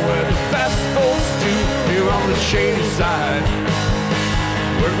wild where the best folks do. You're on the shady side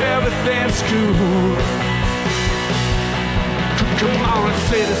where everything's cool. Come on and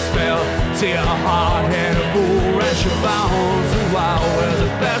sit a spell to your hard-headed fool. Rest your bones and wild where the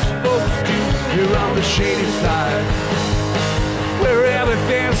best folks do. You're on the shady side where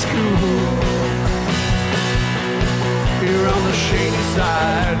everything's cool. You're on the shady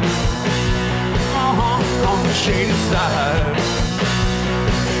side. On the shady side.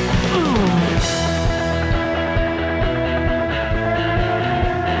 Ooh.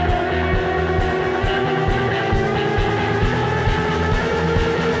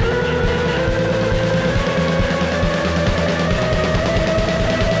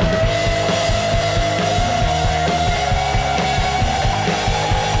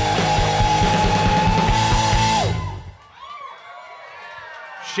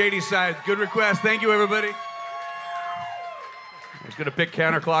 Shady side, good request. Thank you, everybody. I was gonna pick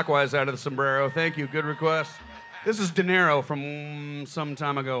counterclockwise out of the sombrero. Thank you, good request. This is De Niro from some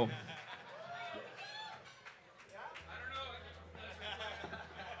time ago.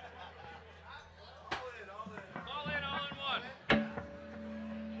 All in one.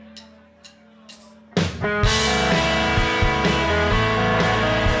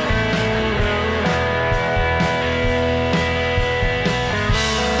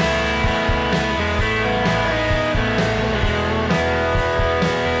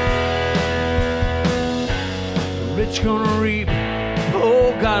 Rich gonna reap,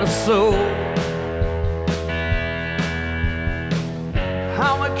 poor gotta sow.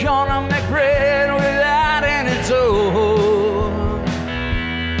 How am I gonna make bread without any dough?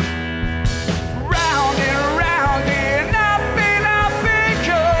 Round and up it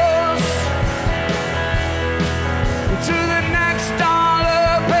goes to the next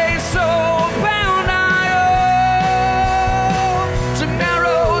dollar, peso, pound I owe. To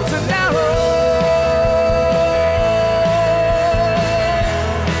narrow, to narrow.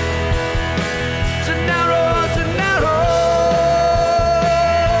 To narrow, to narrow.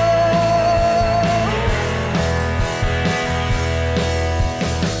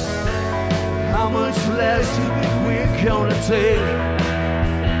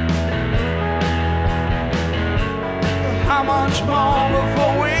 how much more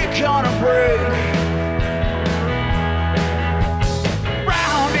before we gonna break?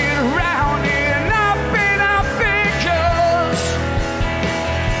 Round and up in our fingers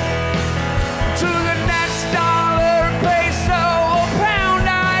to the next dollar, peso, or pound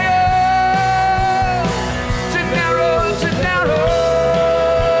I owe. Dinero, dinero.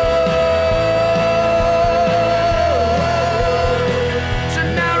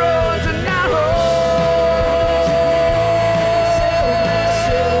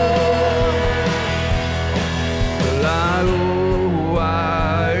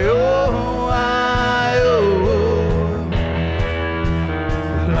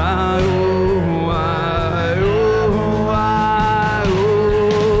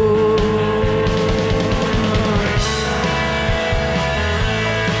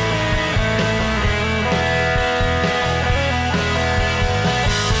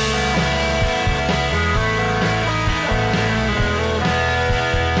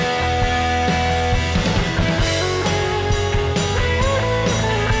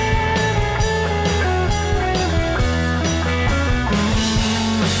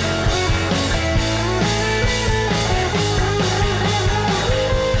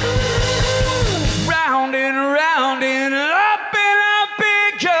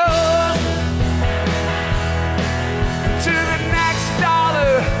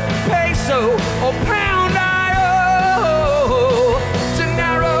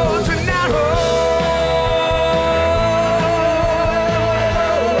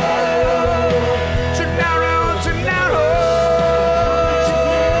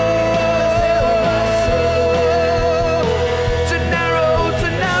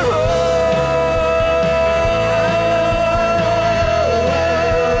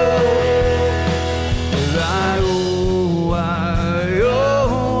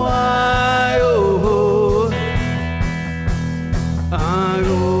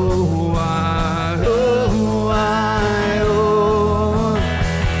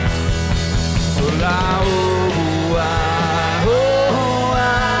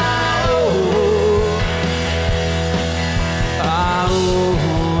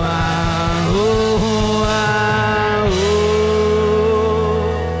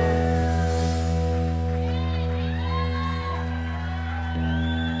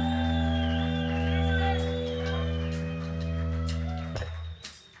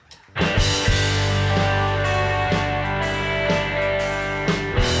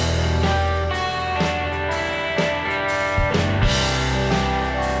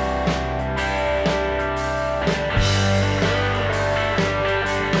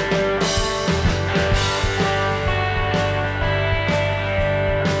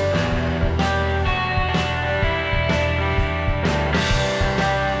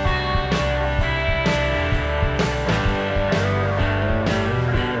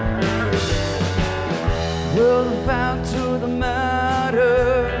 Well, the fact of the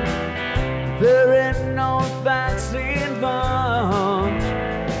matter, there ain't no facts involved.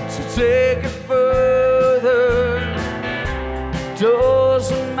 So take it further,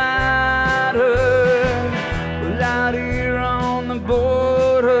 doesn't matter. Well, out here on the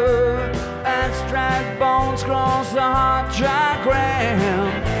border, abstract bones cross the hot dry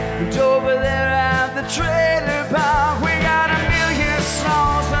ground. And over there at the trailer park, we got a million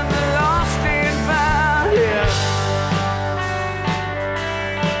songs and the lost and found, yeah.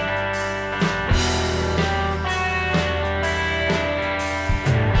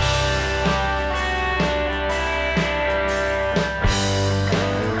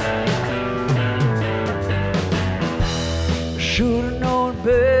 Should've known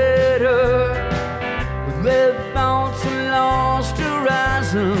better, their thoughts and lost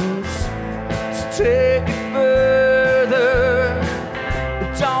horizons. To take it further,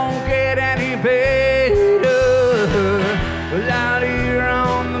 it don't get any better. Well, out here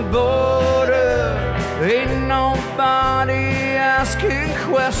on the border, ain't nobody asking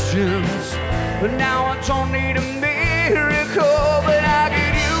questions. But now I don't need a miracle, but I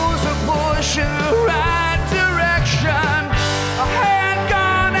could use a push in the right direction. I had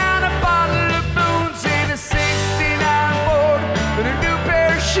gone out a bottle of booze in a 69 Ford and a new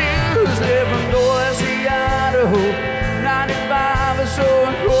pair of shoes. Living Boise, Idaho, 95 or so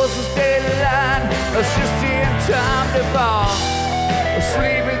across the state line. I was just in time to fall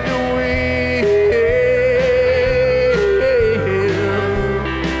asleep in the wheel.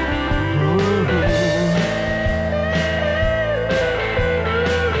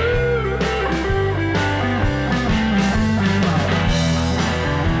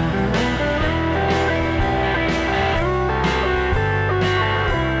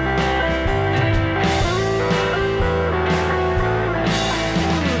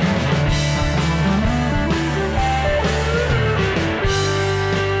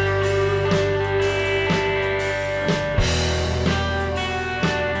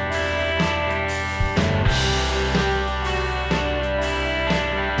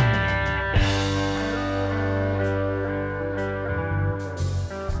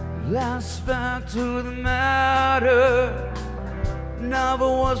 to the matter. Never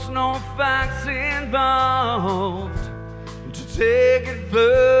was no facts involved. To take it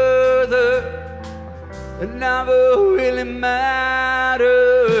further, it never really mattered.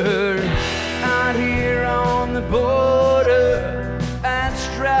 Out here on the border,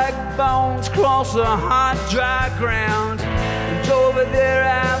 abstract bones cross the hot, dry ground. And over there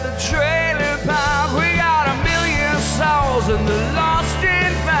at the trailer park, we got a million souls and the lost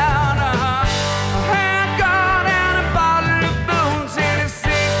and found. Handgun and a bottle of booze in a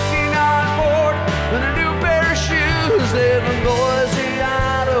 69 Ford and a new pair of shoes. Living Boise,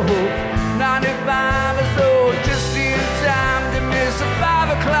 Idaho, 95 is old, just in time to miss a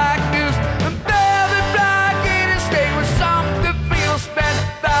 5 o'clock news. And velvet black interstate with something to feel, spent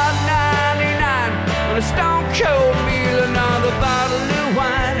 $5.99 on a stone cold meal, another bottle of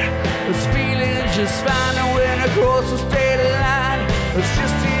wine. Was feeling just fine when across the state line. Was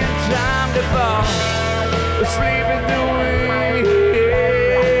just in time to fall asleep at the wheel.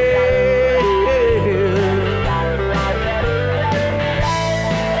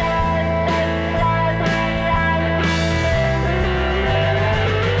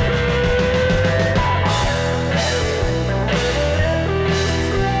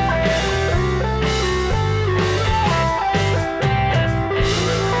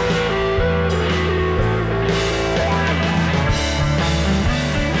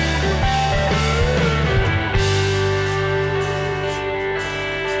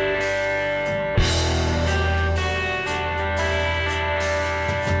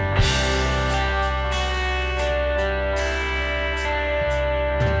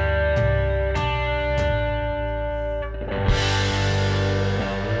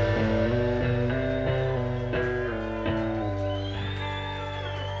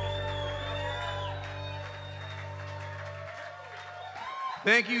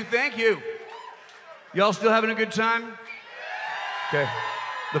 Thank you. Y'all still having a good time? Okay.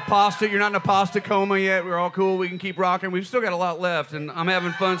 The pasta, you're not in a pasta coma yet. We're all cool. We can keep rocking. We've still got a lot left, and I'm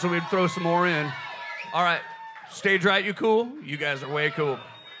having fun, so we'd throw some more in. All right. Stage right, you cool? You guys are way cool.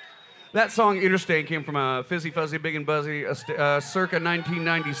 That song, Interstate, came from a Fizzy Fuzzy Big and Buzzy circa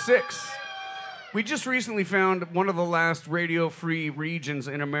 1996. We just recently found one of the last radio-free regions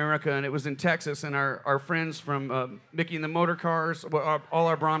in America, and it was in Texas. And our friends from Mickey and the Motor Cars, all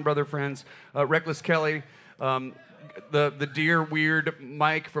our Braun Brother friends, Reckless Kelly, the dear weird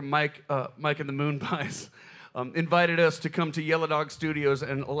Mike from Mike and the Moon Pies, invited us to come to Yellow Dog Studios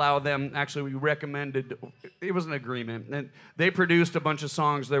and allow them. Actually, we recommended. It was an agreement, and they produced a bunch of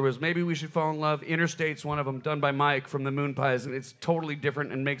songs. There was Maybe We Should Fall in Love. Interstate's one of them, done by Mike from the Moon Pies, and it's totally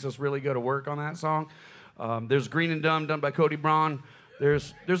different and makes us really go to work on that song. There's Green and Dumb, done by Cody Braun.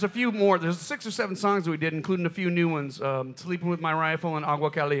 There's a few more. There's 6 or 7 songs that we did, including a few new ones, Sleeping With My Rifle and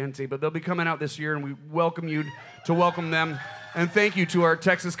Agua Caliente, but they'll be coming out this year, and we welcome you to welcome them. And thank you to our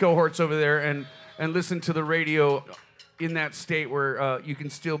Texas cohorts over there, and listen to the radio in that state where you can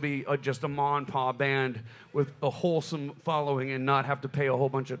still be just a ma and pa band with a wholesome following and not have to pay a whole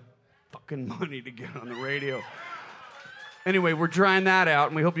bunch of fucking money to get on the radio. Anyway, we're trying that out,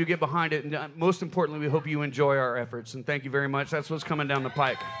 and we hope you get behind it, and most importantly, we hope you enjoy our efforts, and thank you very much. That's what's coming down the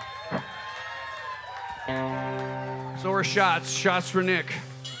pike. So are shots for Nick.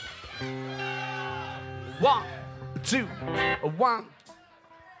 1, 2, 1,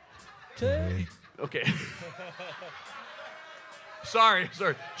 2. Okay. Sorry.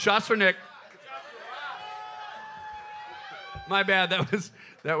 Shots for Nick. My bad.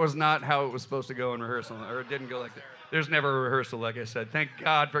 That was not how it was supposed to go in rehearsal, or it didn't go like that. There's never a rehearsal, like I said. Thank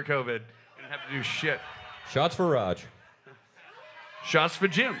God for COVID. Didn't have to do shit. Shots for Raj. Shots for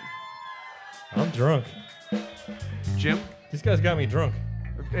Jim. I'm drunk. Jim? These guys got me drunk.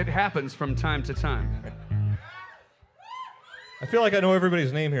 It happens from time to time. I feel like I know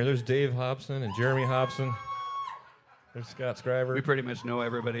everybody's name here. There's Dave Hobson and Jeremy Hobson. There's Scott Scriver. We pretty much know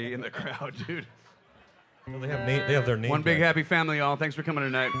everybody in the crowd, dude. Well, they have their name. One big happy family, y'all. Thanks for coming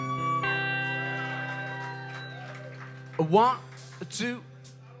tonight. 1, 2.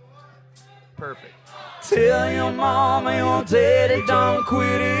 Perfect. Tell your mama your daddy don't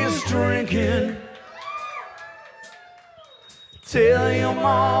quit his drinking. Tell your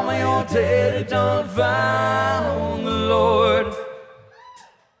mama your daddy don't found the Lord.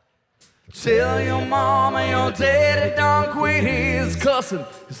 Tell your mama your daddy don't quit his cussing,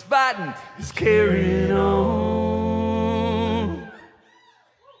 his fighting, his carrying on.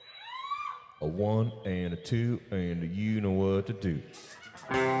 A 1 and a 2 and you know what to do.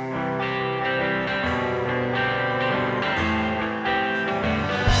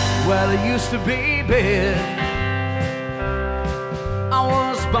 Well, it used to be bad. I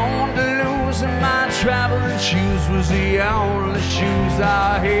was born to lose in my was the only shoes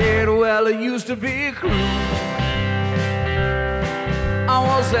I had. Well, it used to be cruel. I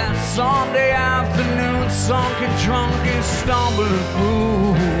was that Sunday afternoon, sunken, drunk, and stumbling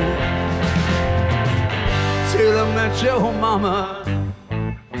fool. Till I met your mama.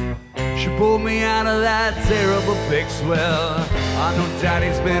 She pulled me out of that terrible fix. Well, I know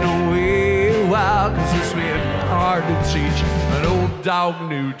Daddy's been away a while, 'cause it's been hard to teach an old dog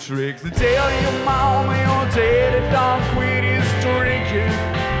new tricks. To tell your mama your daddy don't quit his drinking.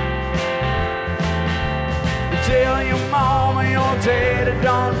 To tell your mama your daddy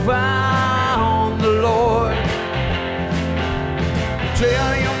don't found the Lord. To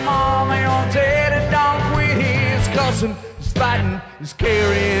tell your mama your daddy don't quit his cussing, his fighting, his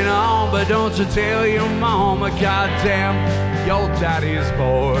carrying on. But don't you tell your mama, goddamn, your daddy's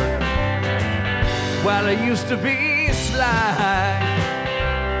bored. Well, I used to be sly.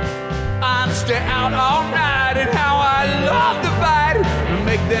 I'd stay out all night, and how I loved to fight and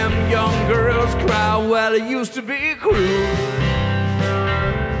make them young girls cry. Well, it used to be cruel.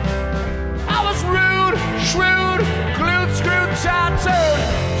 I was rude, shrewd, glued, screwed, tattooed,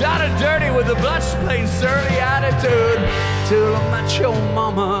 dirty, dirty with a blood-stained, surly attitude. Till I met your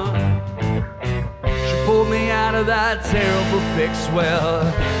mama. She pulled me out of that terrible fix. Well,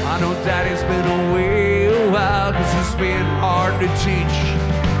 I know Daddy's been away a while, 'cause it's been hard to teach.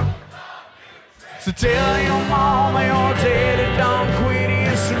 So tell your mama your daddy don't quit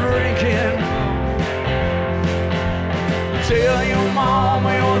his drinking. Tell your mama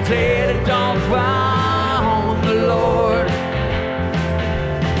your daddy don't found the Lord.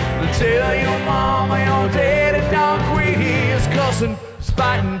 Tell your mama your daddy don't quit his cussing, his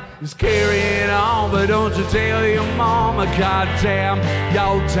fighting, his carrying on. But don't you tell your mama, goddamn,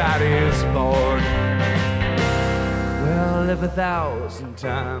 your daddy's bored. Well, if 1,000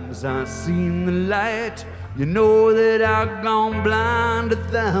 times I've seen the light, you know that I've gone blind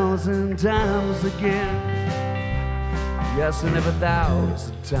 1,000 times again. Yes, and if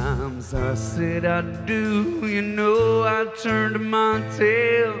 1,000 times I said I do, you know I turned my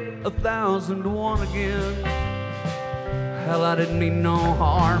tail 1,001 again. Hell, I didn't mean no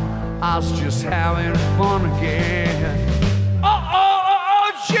harm, I was just having fun again.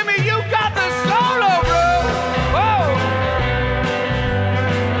 Oh, Jimmy, you got the solo, bro! Whoa!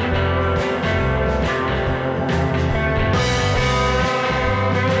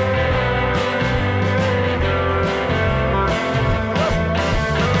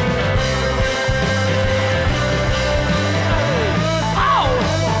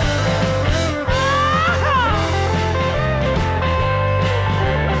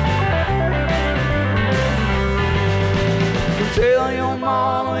 Tell your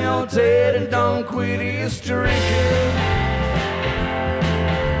mama your daddy don't quit his drinking.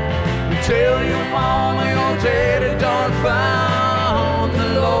 Tell your mama your daddy don't found the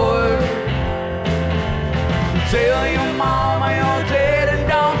Lord. Tell your mama your daddy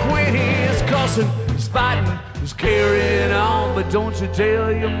don't quit his cussing, his fighting, his carrying on. But don't you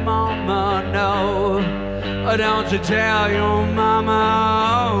tell your mama no. Don't you tell your mama,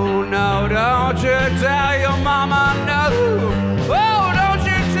 oh no. Don't you tell your mama no. Oh, don't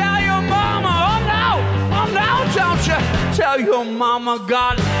you tell your mama, oh no. Oh no, don't you tell your mama,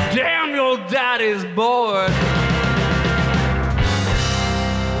 God damn, your daddy's bored.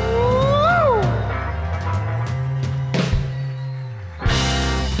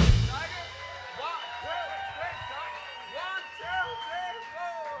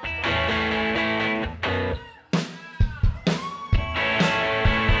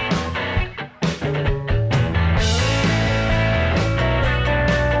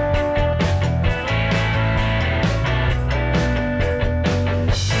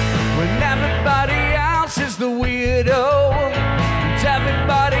 The weirdo, and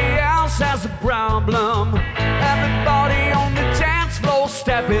everybody else has a problem. Everybody on the dance floor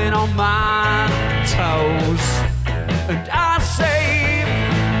stepping on my toes. And I say,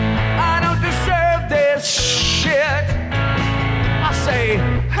 I don't deserve this shit. I say,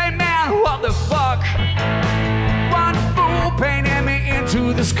 hey man, what the fuck? One fool painted me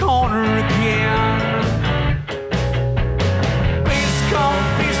into this corner again. Please come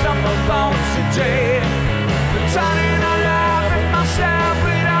feast on my bones today. Turning alive in myself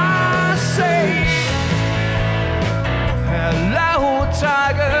when I say, hello,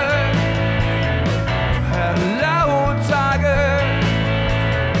 tiger. Hello, tiger.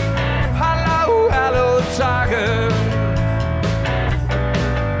 Hello, hello, tiger.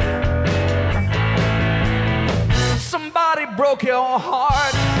 Somebody broke your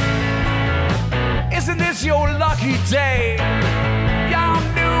heart. Isn't this your lucky day? Your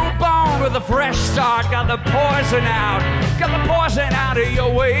newborn with a fresh start. Got the poison out. Got the poison out of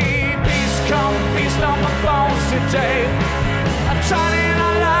your way. Peace come, feast on my bones today. I'm trying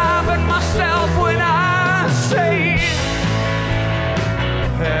to laugh at myself when I say,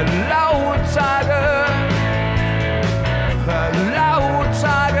 hello, tiger. Hello,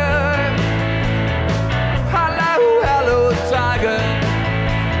 tiger. Hello, hello, tiger.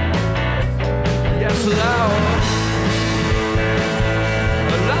 Yes, hello.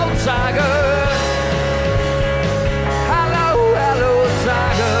 Hello, tiger. Hello, hello,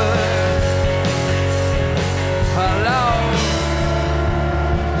 tiger. Hello.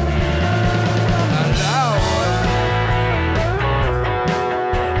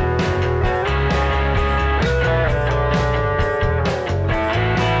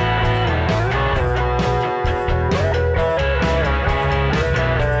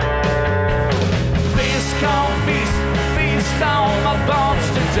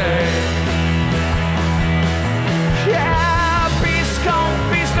 Yeah, peace come,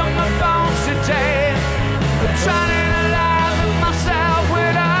 feast on my bones today. I'm trying to laugh at myself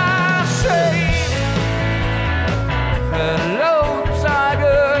when I say, hello,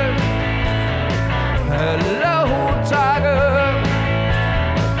 tiger. Hello, tiger.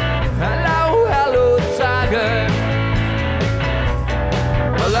 Hello, hello, tiger.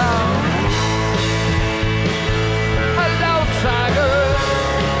 Hello. Hello, tiger.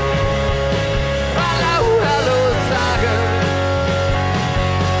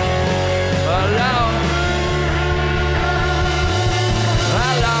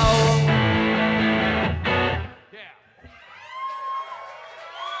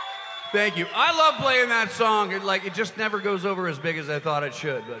 Thank you. I love playing that song. It just never goes over as big as I thought it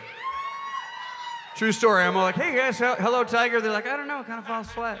should. But true story. I'm all like, hey guys, hello, tiger. They're like, I don't know, it kind of falls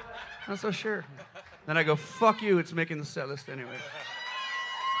flat. I'm not so sure. Then I go, fuck you. It's making the set list anyway.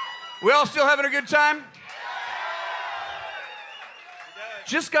 We all still having a good time?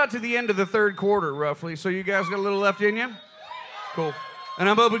 Just got to the end of the third quarter, roughly. So you guys got a little left in you? Cool. And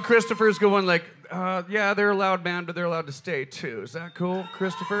I'm hoping Christopher's going like, yeah, they're a loud band, but they're allowed to stay too. Is that cool,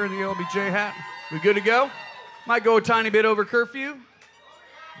 Christopher and the LBJ hat? We good to go? Might go a tiny bit over curfew.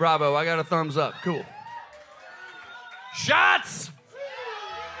 Bravo, I got a thumbs up. Cool. Shots!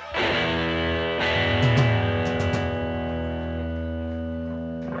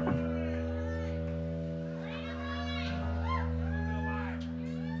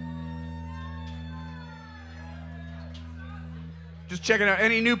 Just checking out.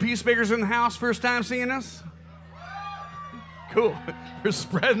 Any new Peacemakers in the house? First time seeing us? Cool. We're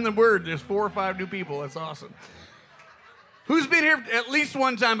spreading the word. There's 4 or 5 new people. That's awesome. Who's been here at least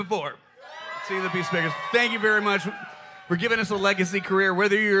one time before? Seeing the Peacemakers. Thank you very much for giving us a legacy career.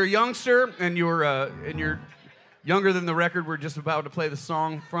 Whether you're a youngster and you're younger than the record we're just about to play the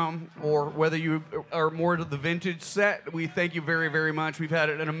song from, or whether you are more to the vintage set, we thank you very, very much. We've had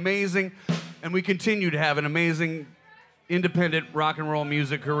an amazing, and we continue to have an amazing independent rock and roll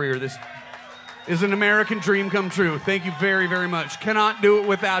music career. This is an American dream come true. Thank you very, very much. Cannot do it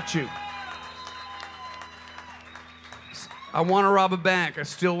without you. I want to rob a bank. I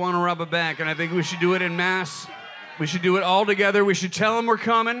still want to rob a bank, and I think we should do it en masse. We should do it all together. We should tell them we're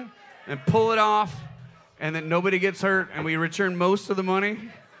coming and pull it off, and that nobody gets hurt, and we return most of the money.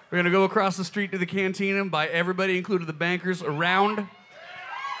 We're going to go across the street to the cantina and buy everybody, including the bankers, around.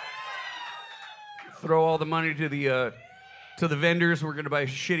 Throw all the money to the vendors. We're going to buy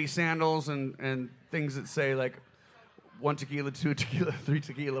shitty sandals and things that say like 1 tequila, 2 tequila, 3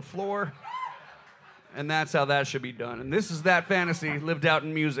 tequila floor. And that's how that should be done. And this is that fantasy lived out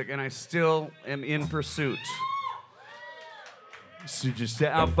in music, and I still am in pursuit. So just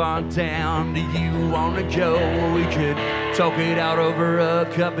how far down do you want to go? We could talk it out over a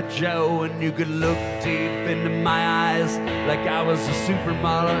cup of joe, and you could look deep into my eyes like I was a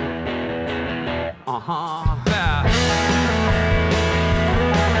supermodel. Yeah.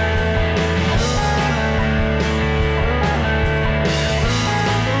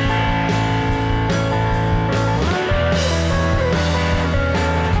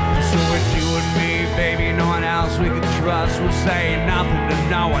 Baby, no one else we can trust will say nothing to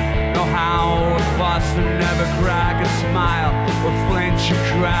no one. No how or fuss, and never crack a smile or flinch or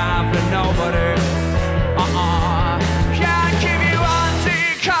cry for nobody. Can't give you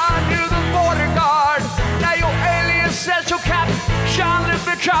auntie, can't do the border guard. Now your alien central captain, Jean-Luc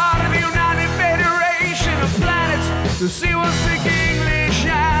Picard of the United Federation of Planets. The sea will speak English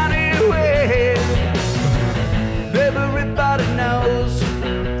anyway. Everybody knows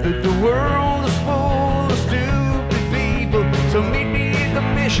that the world is full of stupid people. So meet me at the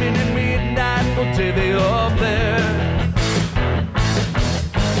mission at midnight, we'll take you up there.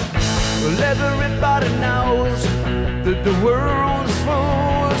 Well, everybody knows that the world's full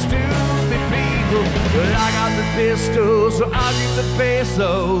of stupid people. But I got the pistols, so I'll give the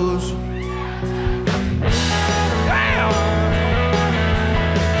pesos. Damn!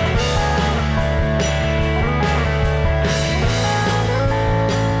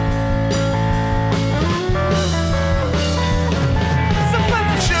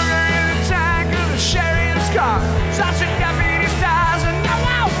 Such a deputy stars, and now I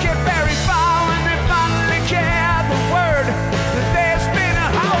won't get very far when they finally get the word that there's been a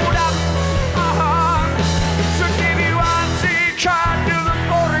hold up. So give you one card to the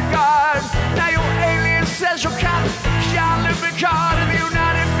border guard. Now your alien says you're cop, Jean-Luc Picard of the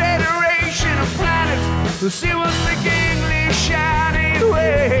United Federation of Planets. Who see what's the English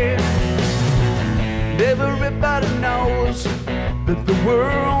anyway? Everybody knows that the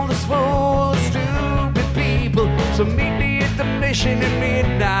world is full of stupid people. So meet me at the mission at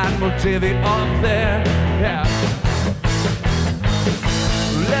midnight. We'll divvy up there. Yeah.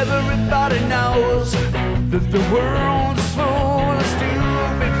 Well, everybody knows that the world is full of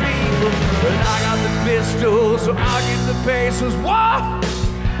stupid people. But I got the pistol, so I'll get the pesos. What?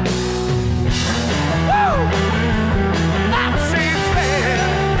 Woo! Nazis fair.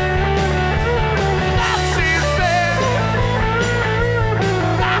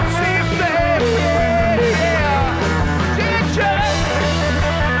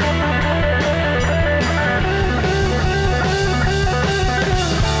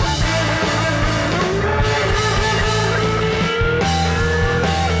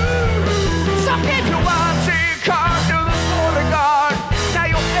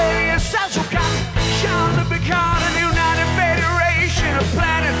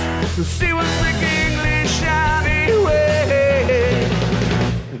 To see what's the English anyway.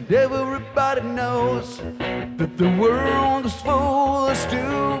 And everybody knows that the world is full of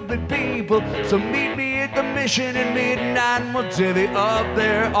stupid people. So meet me at the mission at midnight and we'll divvy up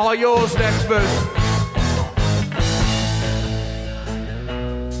there. All yours next verse.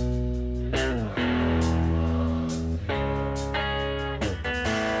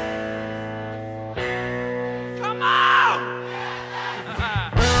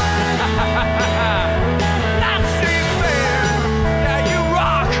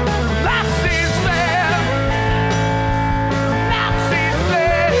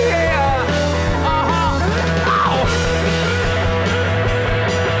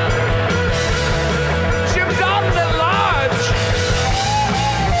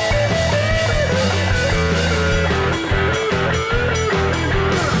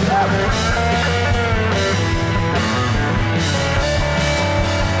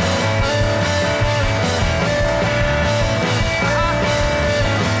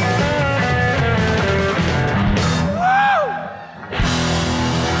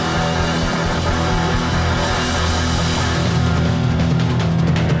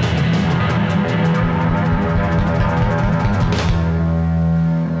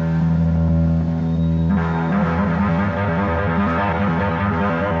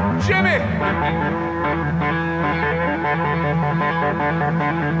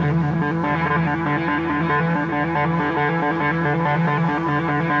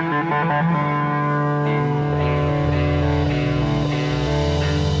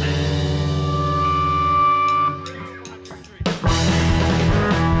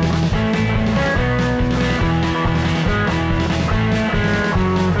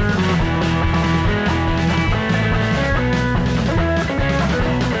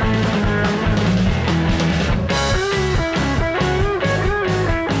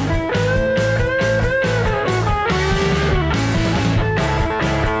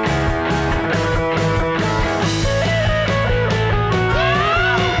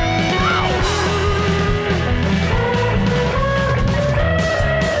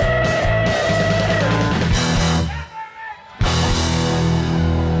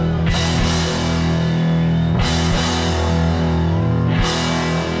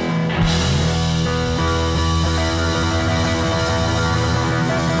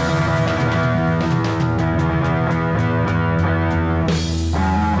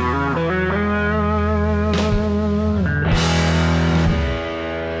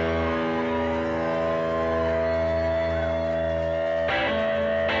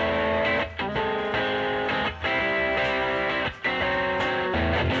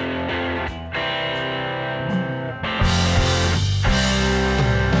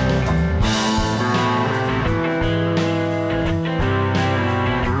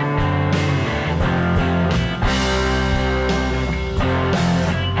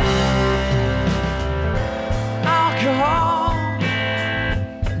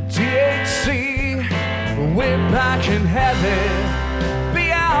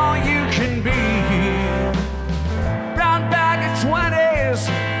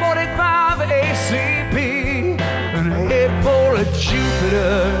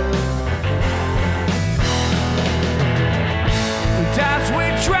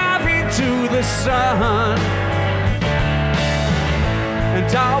 sun.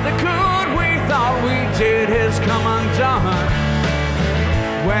 And all the good we thought we did has come undone.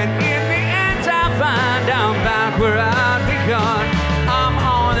 When in the end I find I'm back where I'd begun. I'm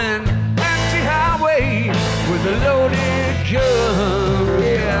on an empty highway with a loaded gun,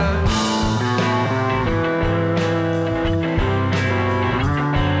 yeah.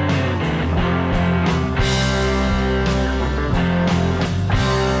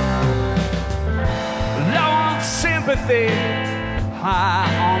 Low on sympathy, high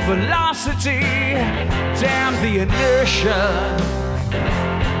on velocity, damn the inertia.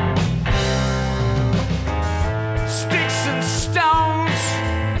 Sticks and stones,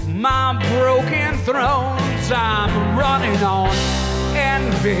 my broken thrones, I'm running on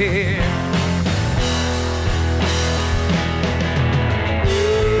envy.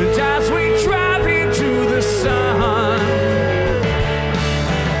 And as we drive into the sun,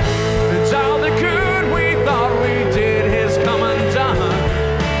 and all the good we thought we did has come undone.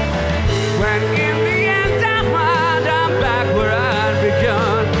 When in the end I find I'm back where I'd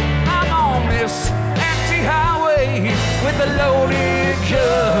begun. I'm on this empty highway with a loaded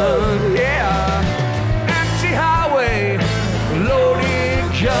gun, yeah. Empty highway, loaded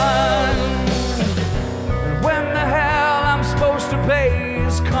gun. And when the hell I'm supposed to pay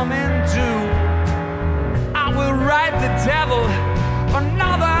is coming due, I will write the devil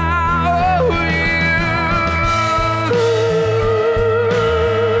another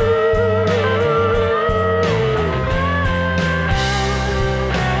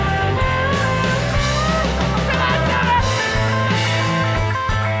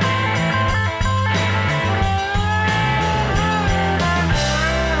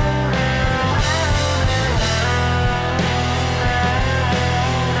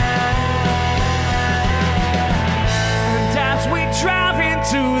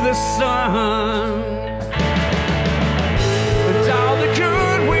to the sun. And all the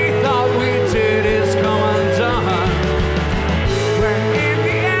good we thought we did is come undone. When in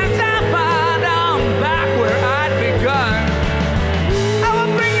the end I find I'm back where I'd begun. I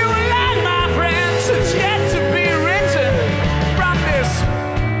will bring you along, my friends, it's yet to be written. From this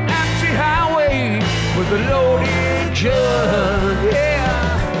empty highway with a loaded gun, yeah.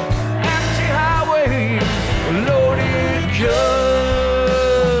 Empty highway, loaded gun.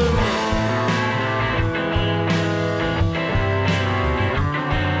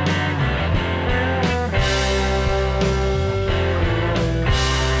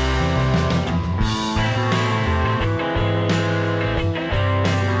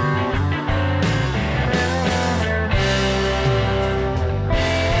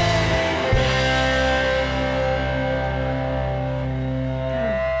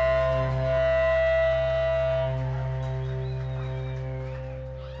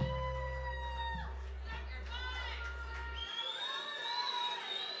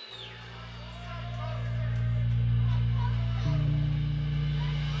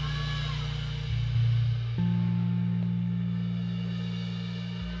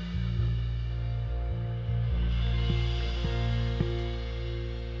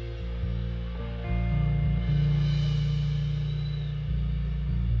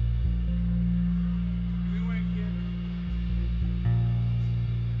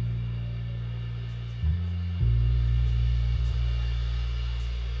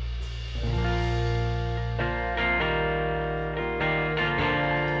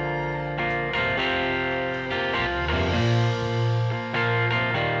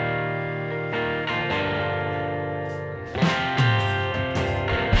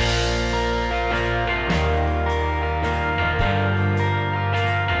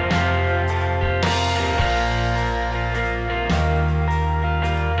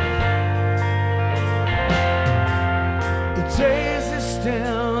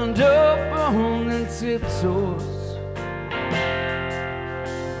 Stand up on the tiptoes.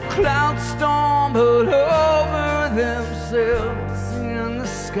 Clouds stumble over themselves in the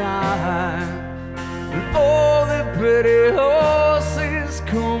sky, and all the pretty horses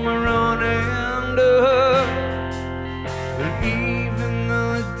come running up. And even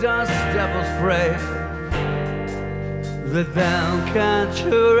the dust devils pray that they'll catch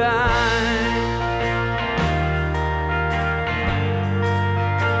your eye.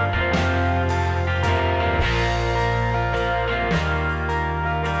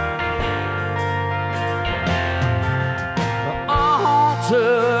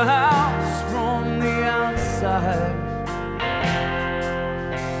 House from the outside,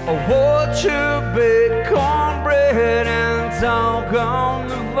 I watch you bake cornbread and talk on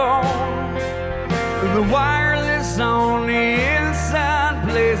the phone. The wireless on the inside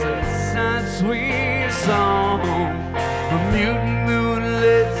plays a that sweet song, a mutant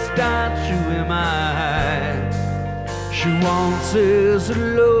moonlit statue in my eyes. She wants his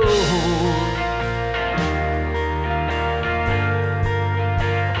love.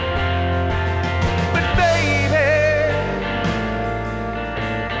 But baby,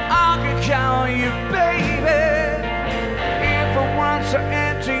 I can count you, baby. If I want so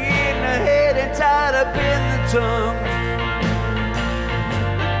empty in the head and tied up in the tongue.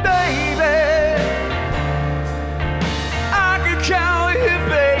 Count you,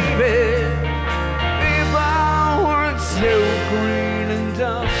 baby, if I weren't so green and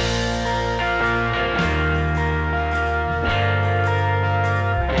dumb.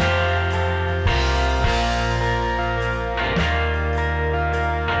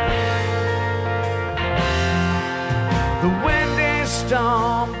 The wind and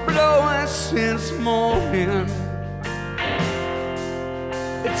storm blowing since morning.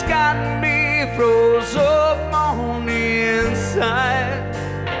 It's got me froze up on the inside.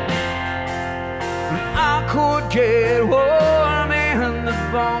 And I could get warm in the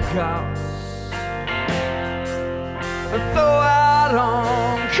bunkhouse and throw out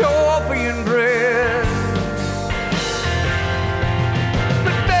on coffee and bread.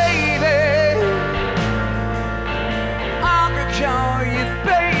 But baby, I could call you,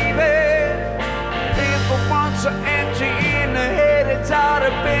 baby, if I want so empty in the head, it's out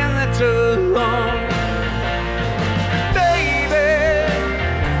of been there too long.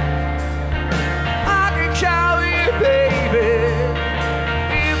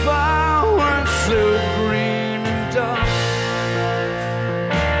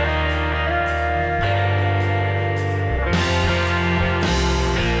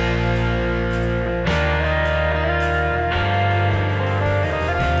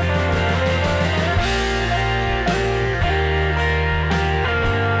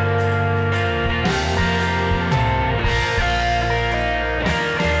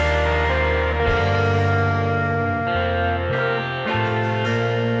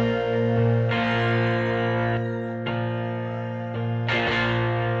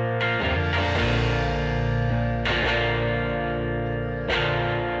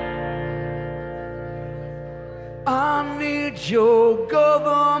 I need your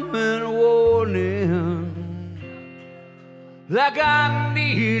government warning, like I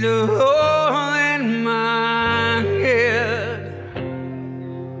need a hole in my head.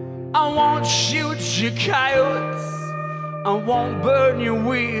 I won't shoot your coyotes, I won't burn your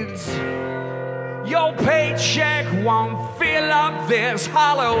weeds. Your paycheck won't fill up this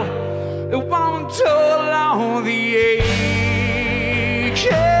hollow, it won't toll on the ache.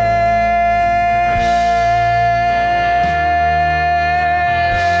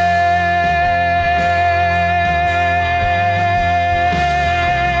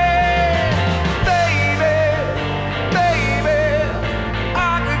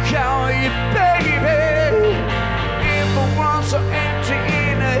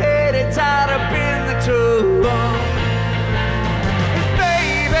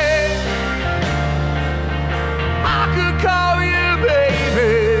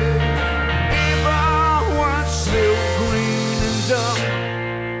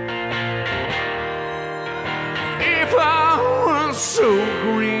 So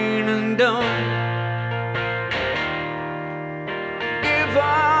green and dumb. If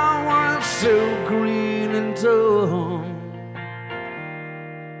I weren't so green and dumb.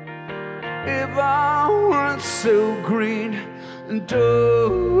 If I weren't so green and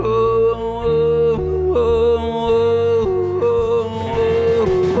dumb.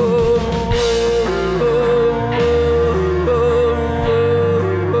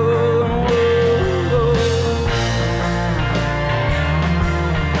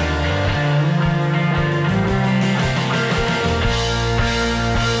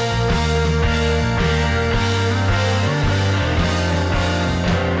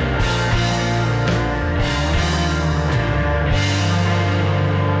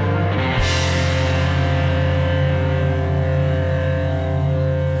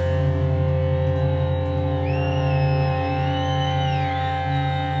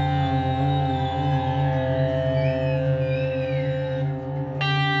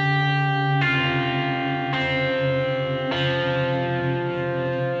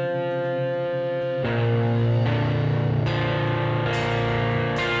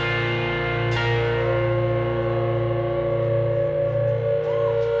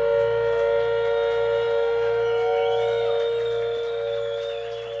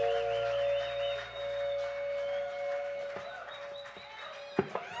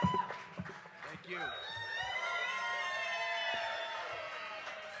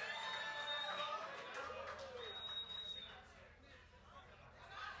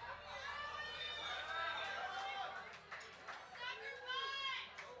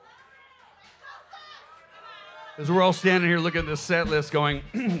 As we're all standing here looking at this set list going,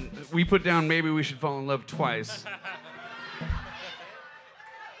 we put down Maybe We Should Fall in Love twice.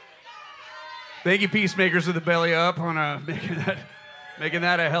 Thank you, Peacemakers, of the belly up on making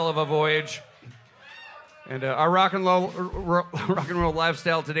that a hell of a voyage. And our rock and roll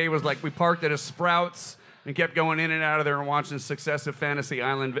lifestyle today was like we parked at a Sprouts and kept going in and out of there and watching successive Fantasy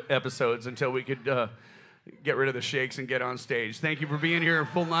Island episodes until we could get rid of the shakes and get on stage. Thank you for being here a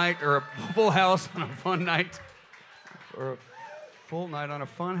full night, or a full house on a fun night. Or a full night on a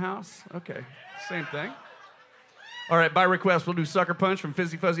fun house? Okay, same thing. All right, by request, we'll do Sucker Punch from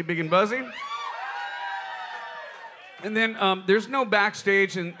Fizzy Fuzzy Big and Buzzy. And then there's no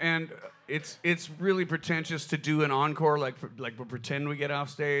backstage, and it's really pretentious to do an encore, like we'll pretend we get off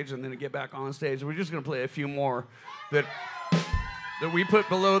stage and then get back on stage. We're just gonna play a few more that we put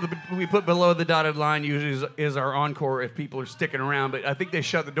below the dotted line. Usually is our encore if people are sticking around. But I think they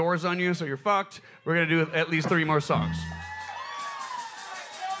shut the doors on you, so you're fucked. We're gonna do at least 3 more songs.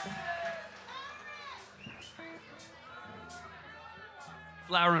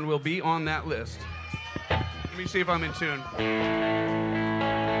 Flowering will be on that list. Let me see if I'm in tune.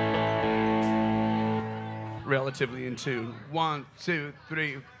 Relatively in tune. 1, 2,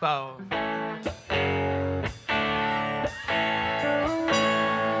 3, 4.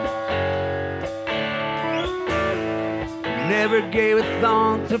 Never gave a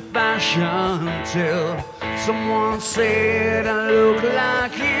thought to fashion till someone said I look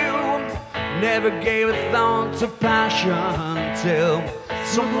like you. Never gave a thought to passion till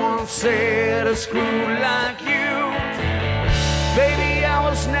someone said I screw like you. Baby, I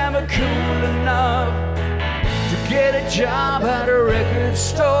was never cool enough to get a job at a record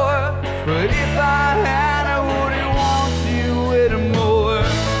store. But if I had, I wouldn't want you anymore.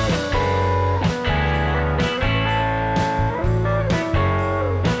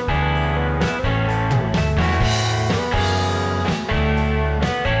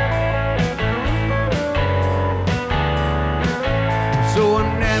 So I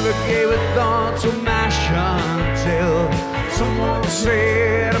never gave a thought to mash until someone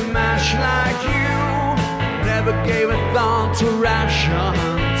said I mash like you. Never gave a thought to rash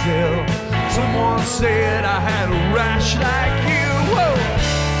until someone said I had a rash like you. Whoa.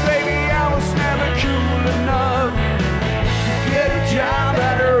 Baby, I was never cool enough to get a job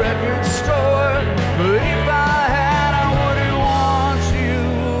at a record store. But if I had, I wouldn't want you.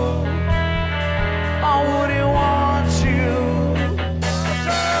 I wouldn't want you.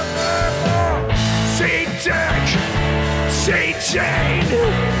 See Dick, see Jane,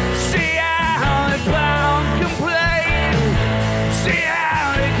 see how they bound complain, see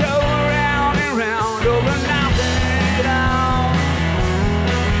how they go round and round over nothing at all.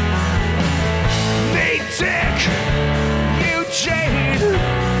 Me Dick, you Jane,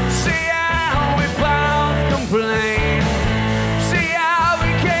 see how we bound complain, see how we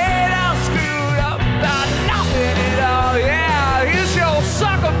get all screwed up about nothing at all. Yeah, here's your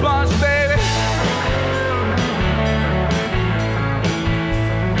sucker punch, baby.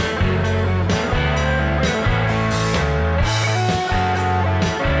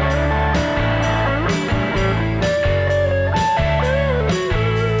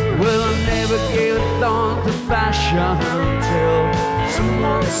 Fashion until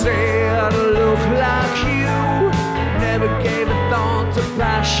someone said I look like you. Never gave a thought to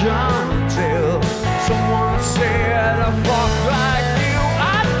passion until someone said I fuck like you.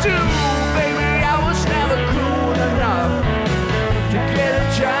 I do, baby, I was never cool enough to get a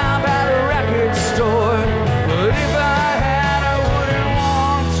job at a record store. But if I had, I wouldn't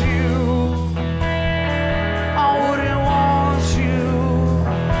want you. I wouldn't want you.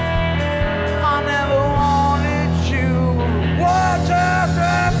 I never wanted you. 1, 2,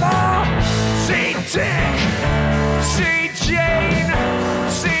 3, 4. See Dick, see Jane,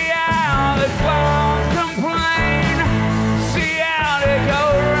 see how they both complain, see how they go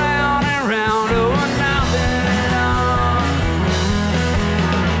round and round over nothing at all.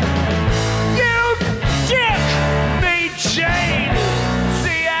 You Dick, me Jane,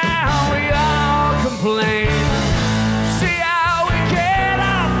 see how we all complain, see how we get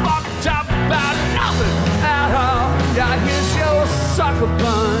all fucked up about nothing at all. Yeah, here's your sucker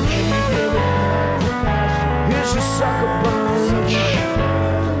punch. Here's your sucker punch.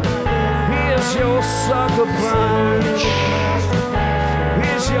 Here's your sucker punch.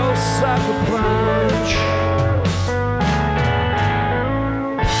 Here's your sucker punch.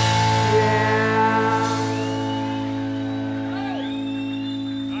 Yeah.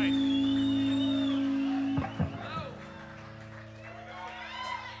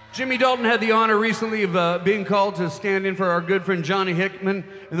 Jimmy Dalton had the honor recently of being called to stand in for our good friend Johnny Hickman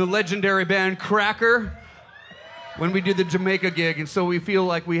in the legendary band Cracker. when we do the Jamaica gig, and so we feel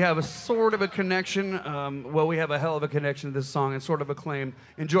like we have a sort of a connection. Well, we have a hell of a connection to this song and sort of a claim.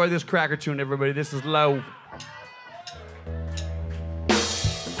 Enjoy this cracker tune, everybody. This is Low.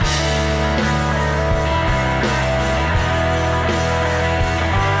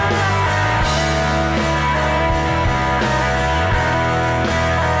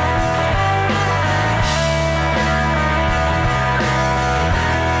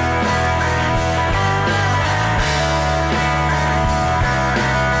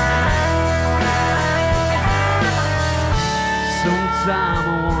 Sometime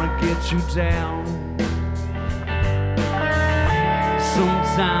I wanna get you down.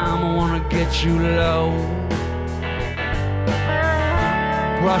 Sometime I wanna get you low.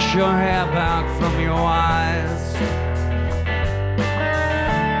 Brush your hair back from your eyes.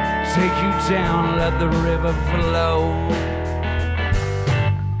 Take you down, let the river flow.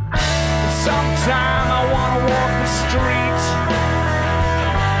 Sometime I wanna walk the street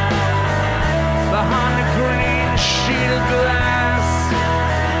behind the green sheet of glass.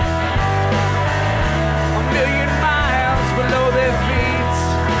 A million miles below their feet.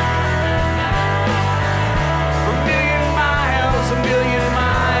 A million miles, a million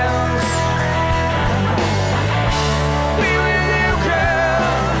miles. Be with you, girl,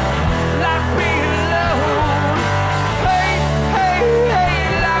 like being alone. Hey, hey, hey,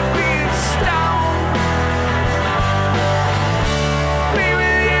 like being stoned. Be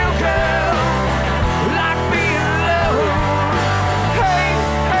with you, girl, like being alone. Hey,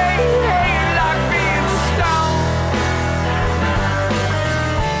 hey, hey, like being stoned.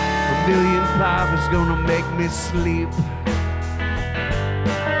 A million pipes gonna make me sleep.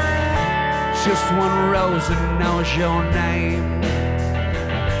 Just one rose and knows your name.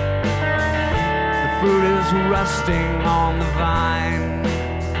 The fruit is rusting on the vine.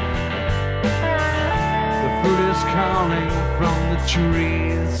 The fruit is calling from the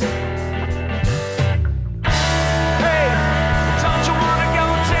trees. Hey, don't you wanna go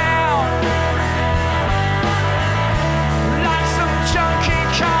down like some junkie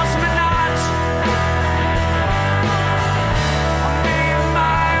cosmonaut? A million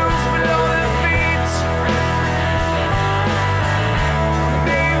miles below their feet. A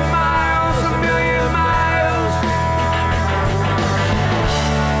million miles, a million miles.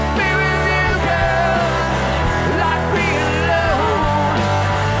 Be with you, girl, like being alone.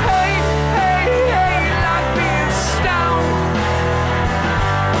 Hey, hey, hey, like being stoned.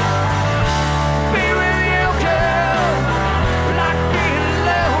 Be with you, girl, like being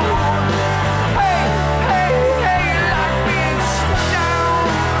alone. Hey, hey, hey, like being stoned.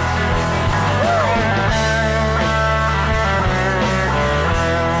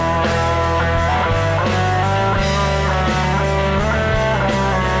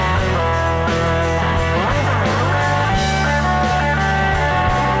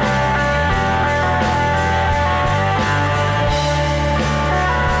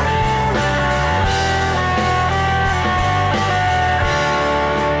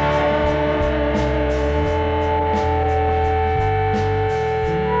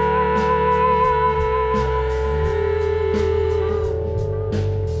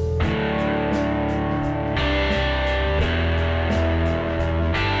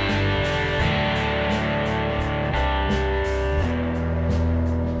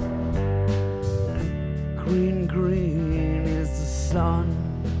 Green, green is the sun.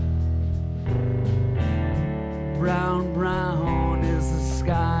 Brown, brown is the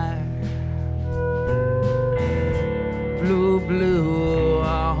sky. Blue, blue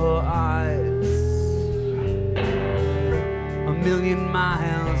are her eyes. A million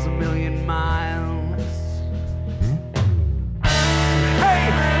miles, a million miles. Hey,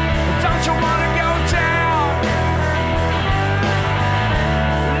 don't you wanna go down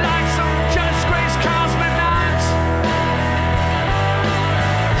like some just grace cosmonaut?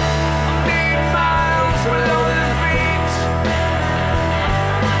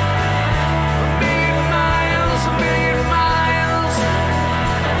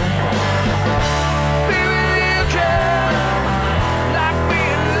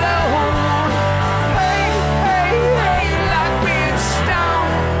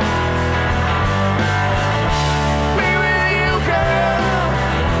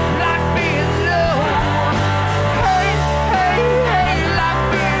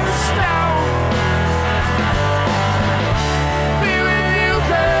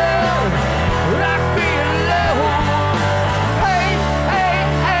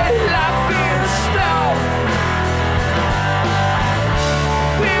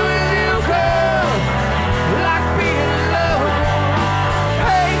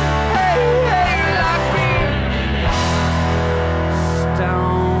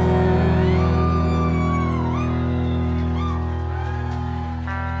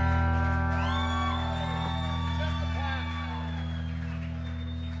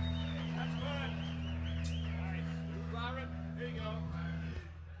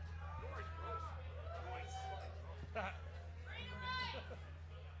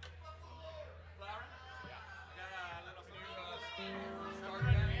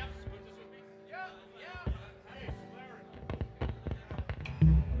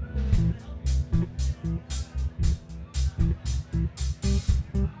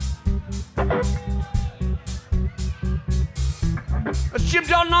 Jim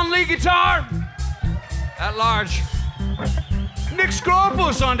Dalton on lead guitar. At large. Nick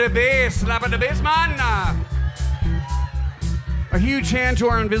Scorpus on the bass. Slapping the bass, man. A huge hand to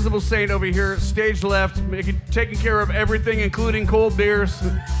our invisible saint over here, stage left, taking care of everything, including cold beers,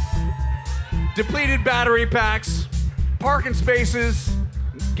 depleted battery packs, parking spaces,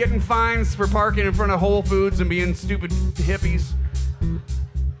 getting fines for parking in front of Whole Foods and being stupid hippies.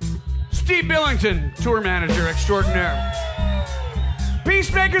 Steve Billington, tour manager extraordinaire.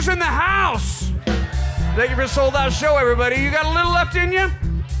 Peacemakers in the house. Thank you for a sold-out show, everybody. You got a little left in you?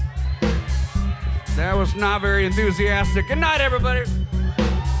 That was not very enthusiastic. Good night, everybody.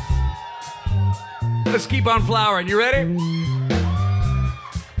 Let's keep on flowering. You ready?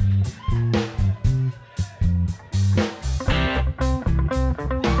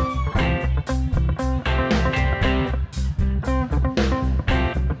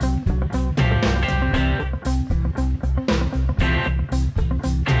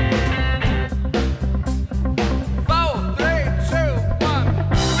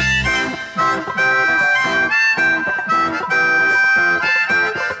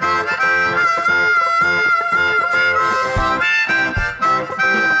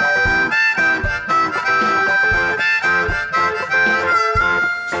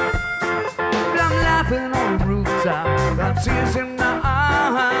 Tears in my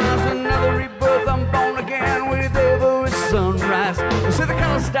eyes, another rebirth, I'm born again with every sunrise. You see the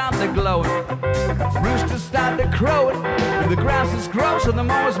colors start to glowing, roosters start to crowing, the grass is grown so the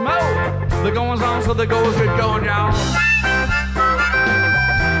mower's mowed, the going's on so the goals get going, y'all.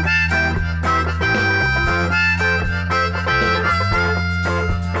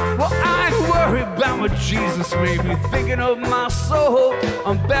 Well, I ain't worried about what Jesus made me, thinking of my soul.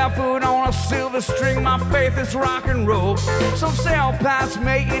 I'm barefoot on a silver string, my faith is rock and roll. Some say our paths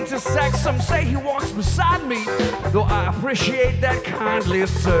may intersect, some say he walks beside me, though I appreciate that kindly,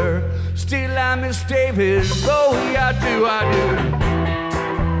 sir. Still I miss David, oh yeah, I do, I do.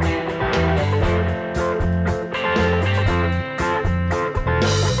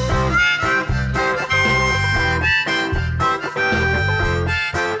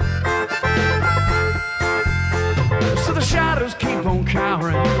 Shadows keep on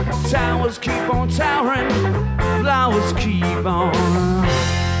cowering, towers keep on towering, flowers keep on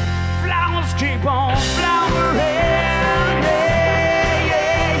flowering. Yeah, yeah,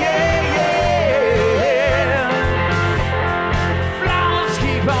 yeah, yeah. Flowers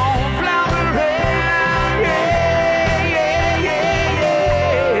keep on flowering. Yeah, yeah, yeah,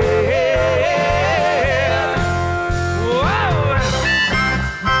 yeah. Whoa.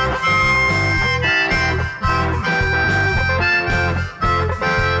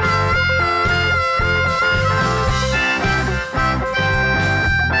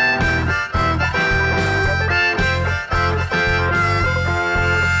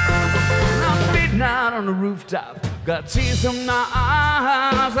 On the rooftop, got tears in my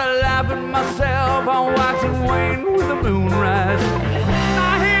eyes, I laugh at myself, I'm watching Wayne with the moonrise.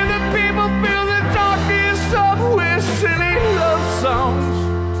 I hear the people feel the darkness of with silly love songs.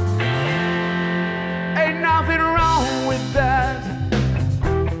 Ain't nothing wrong with that.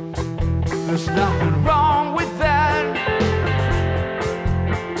 There's nothing wrong with that.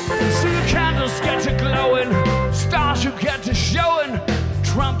 See the candles get to glowing, stars you get to showing,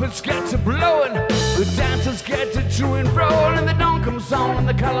 trumpets get to blowing, the dancers get to to and fro, and the dawn comes on and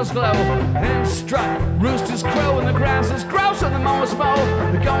the colors glow and strut. Roosters crow and the grass is grow, so the mowers mow.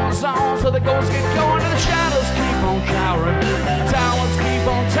 The going's on, so the goals get going, and the shadows keep on cowering, towers keep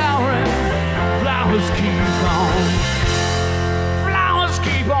on towering, flowers keep on flowering.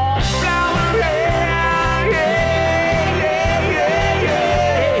 Yeah, yeah, yeah,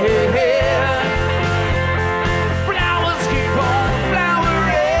 yeah, yeah. Flowers keep on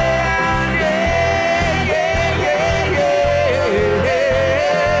flowering.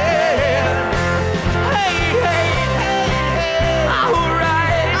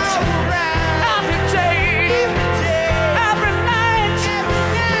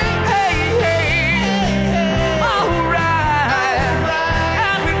 All right.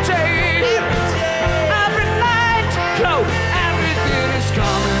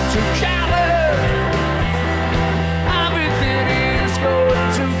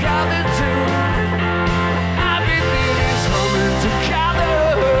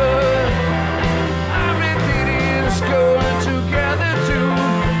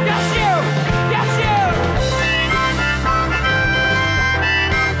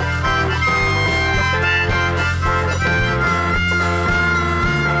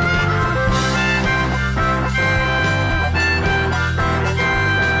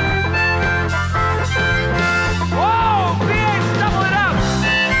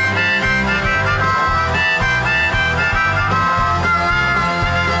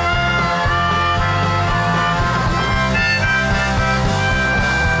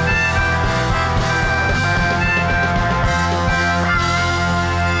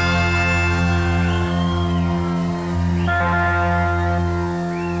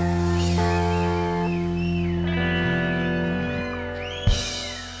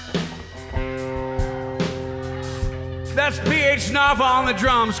 That's PH Nava on the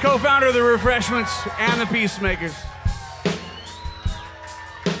drums, co-founder of the Refreshments and the Peacemakers.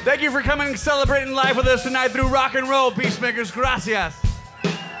 Thank you for coming and celebrating life with us tonight through rock and roll, Peacemakers. Gracias.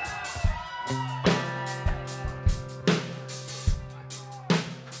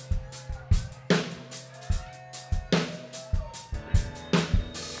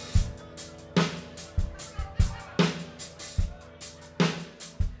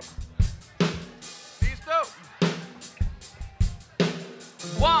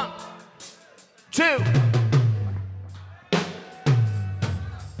 One, two.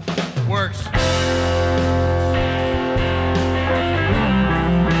 Works.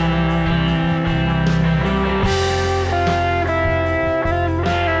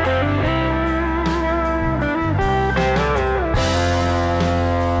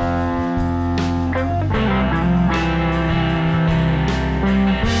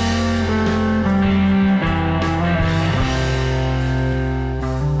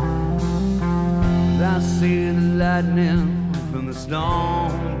 I see the lightning from the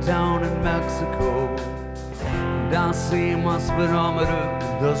storm down in Mexico, and I see my speedometer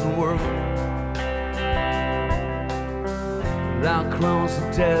doesn't work. I cross the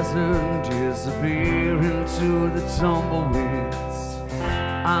desert, disappear into the tumbleweeds.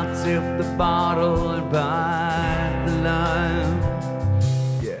 I tip the bottle and bite the line.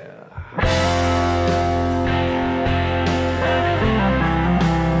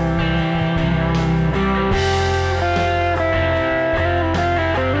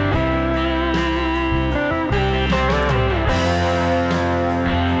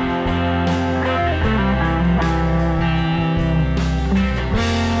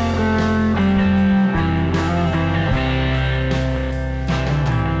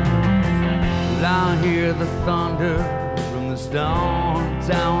 I hear the thunder from the storm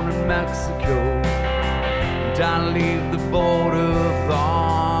down in Mexico, and I leave the border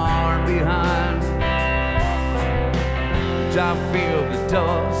far behind. And I feel the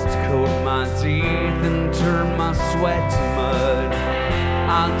dust coat my teeth and turn my sweat to mud.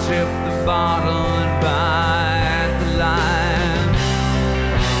 I tip the bottle and bite the line.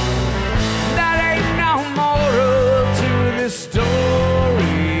 That ain't no moral to this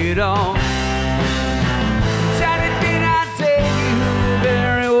story at all.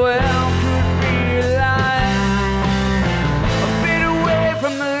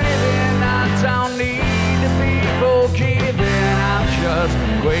 Just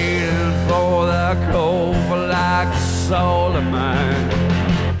waiting for the cold black soul of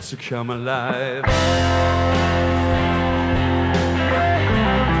mine to come alive.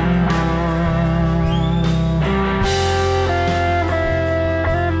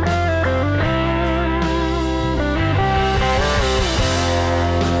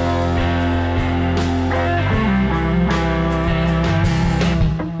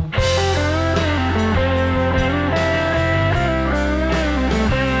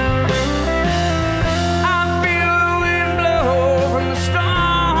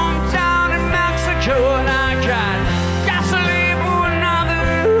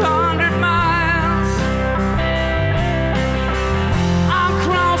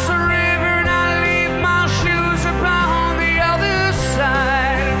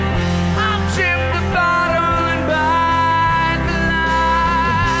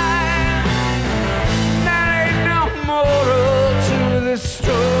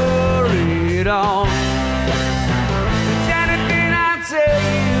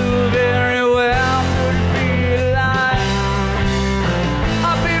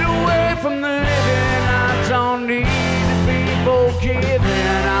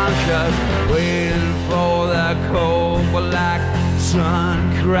 Waiting for that cold black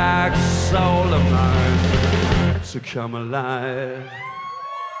sun-cracked soul of mine to come alive.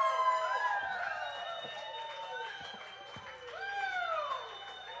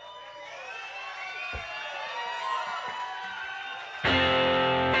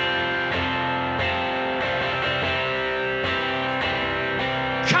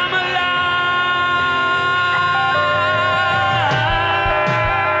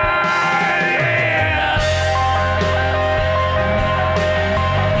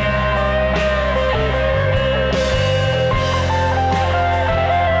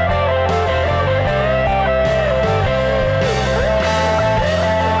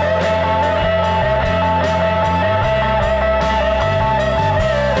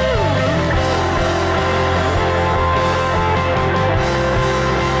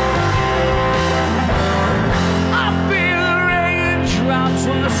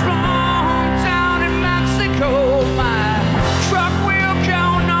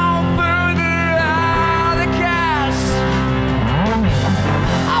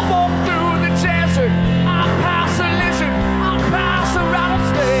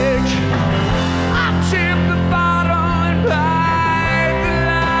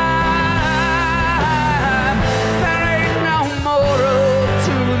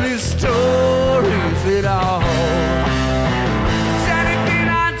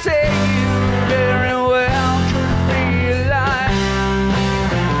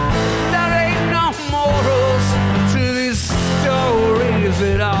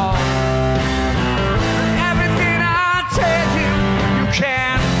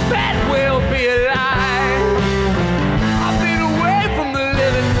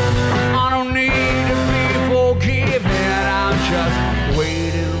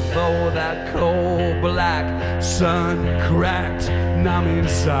 I'm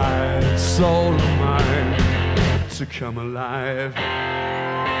inside, soul of mine, to come alive.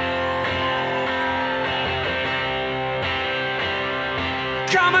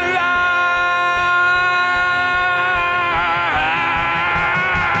 Come alive.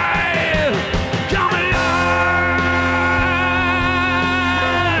 Come alive.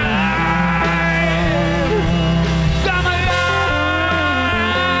 Come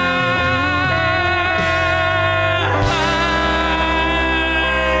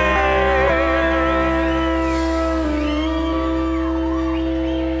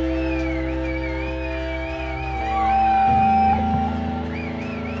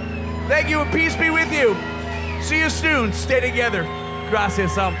Thank you, and peace be with you. See you soon. Stay together.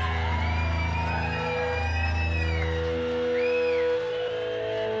 Gracias.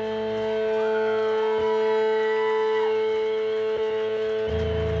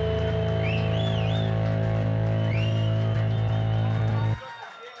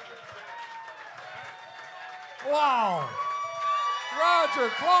 Wow. Roger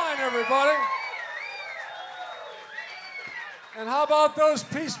Clyne, everybody. And how about those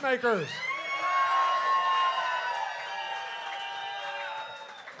Peacemakers?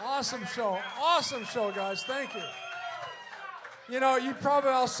 Awesome show, guys. Thank you. You know, you probably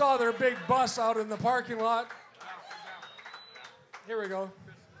all saw their big bus out in the parking lot. Here we go.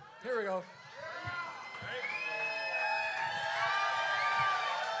 Here we go.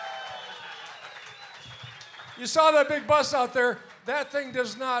 You saw that big bus out there. That thing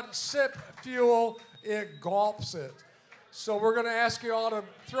does not sip fuel, it gulps it. So we're going to ask you all to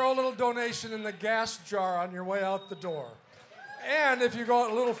throw a little donation in the gas jar on your way out the door. And if you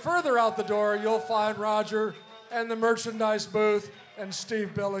go a little further out the door, you'll find Roger and the merchandise booth and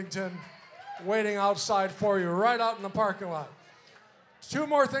Steve Billington waiting outside for you, right out in the parking lot. Two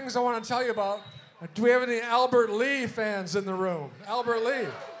more things I want to tell you about. Do we have any Albert Lee fans in the room? Albert Lee.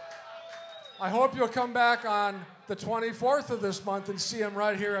 I hope you'll come back on the 24th of this month and see him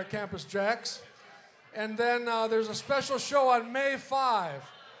right here at Campus Jax. And then there's a special show on May 5.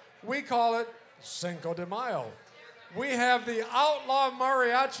 We call it Cinco de Mayo. We have the Outlaw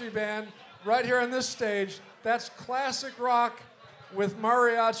Mariachi Band right here on this stage. That's classic rock with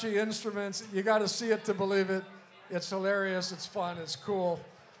mariachi instruments. You got to see it to believe it. It's hilarious, it's fun, it's cool.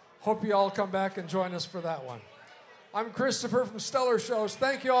 Hope you all come back and join us for that one. I'm Christopher from Stellar Shows.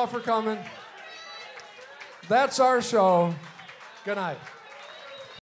 Thank you all for coming. That's our show. Good night.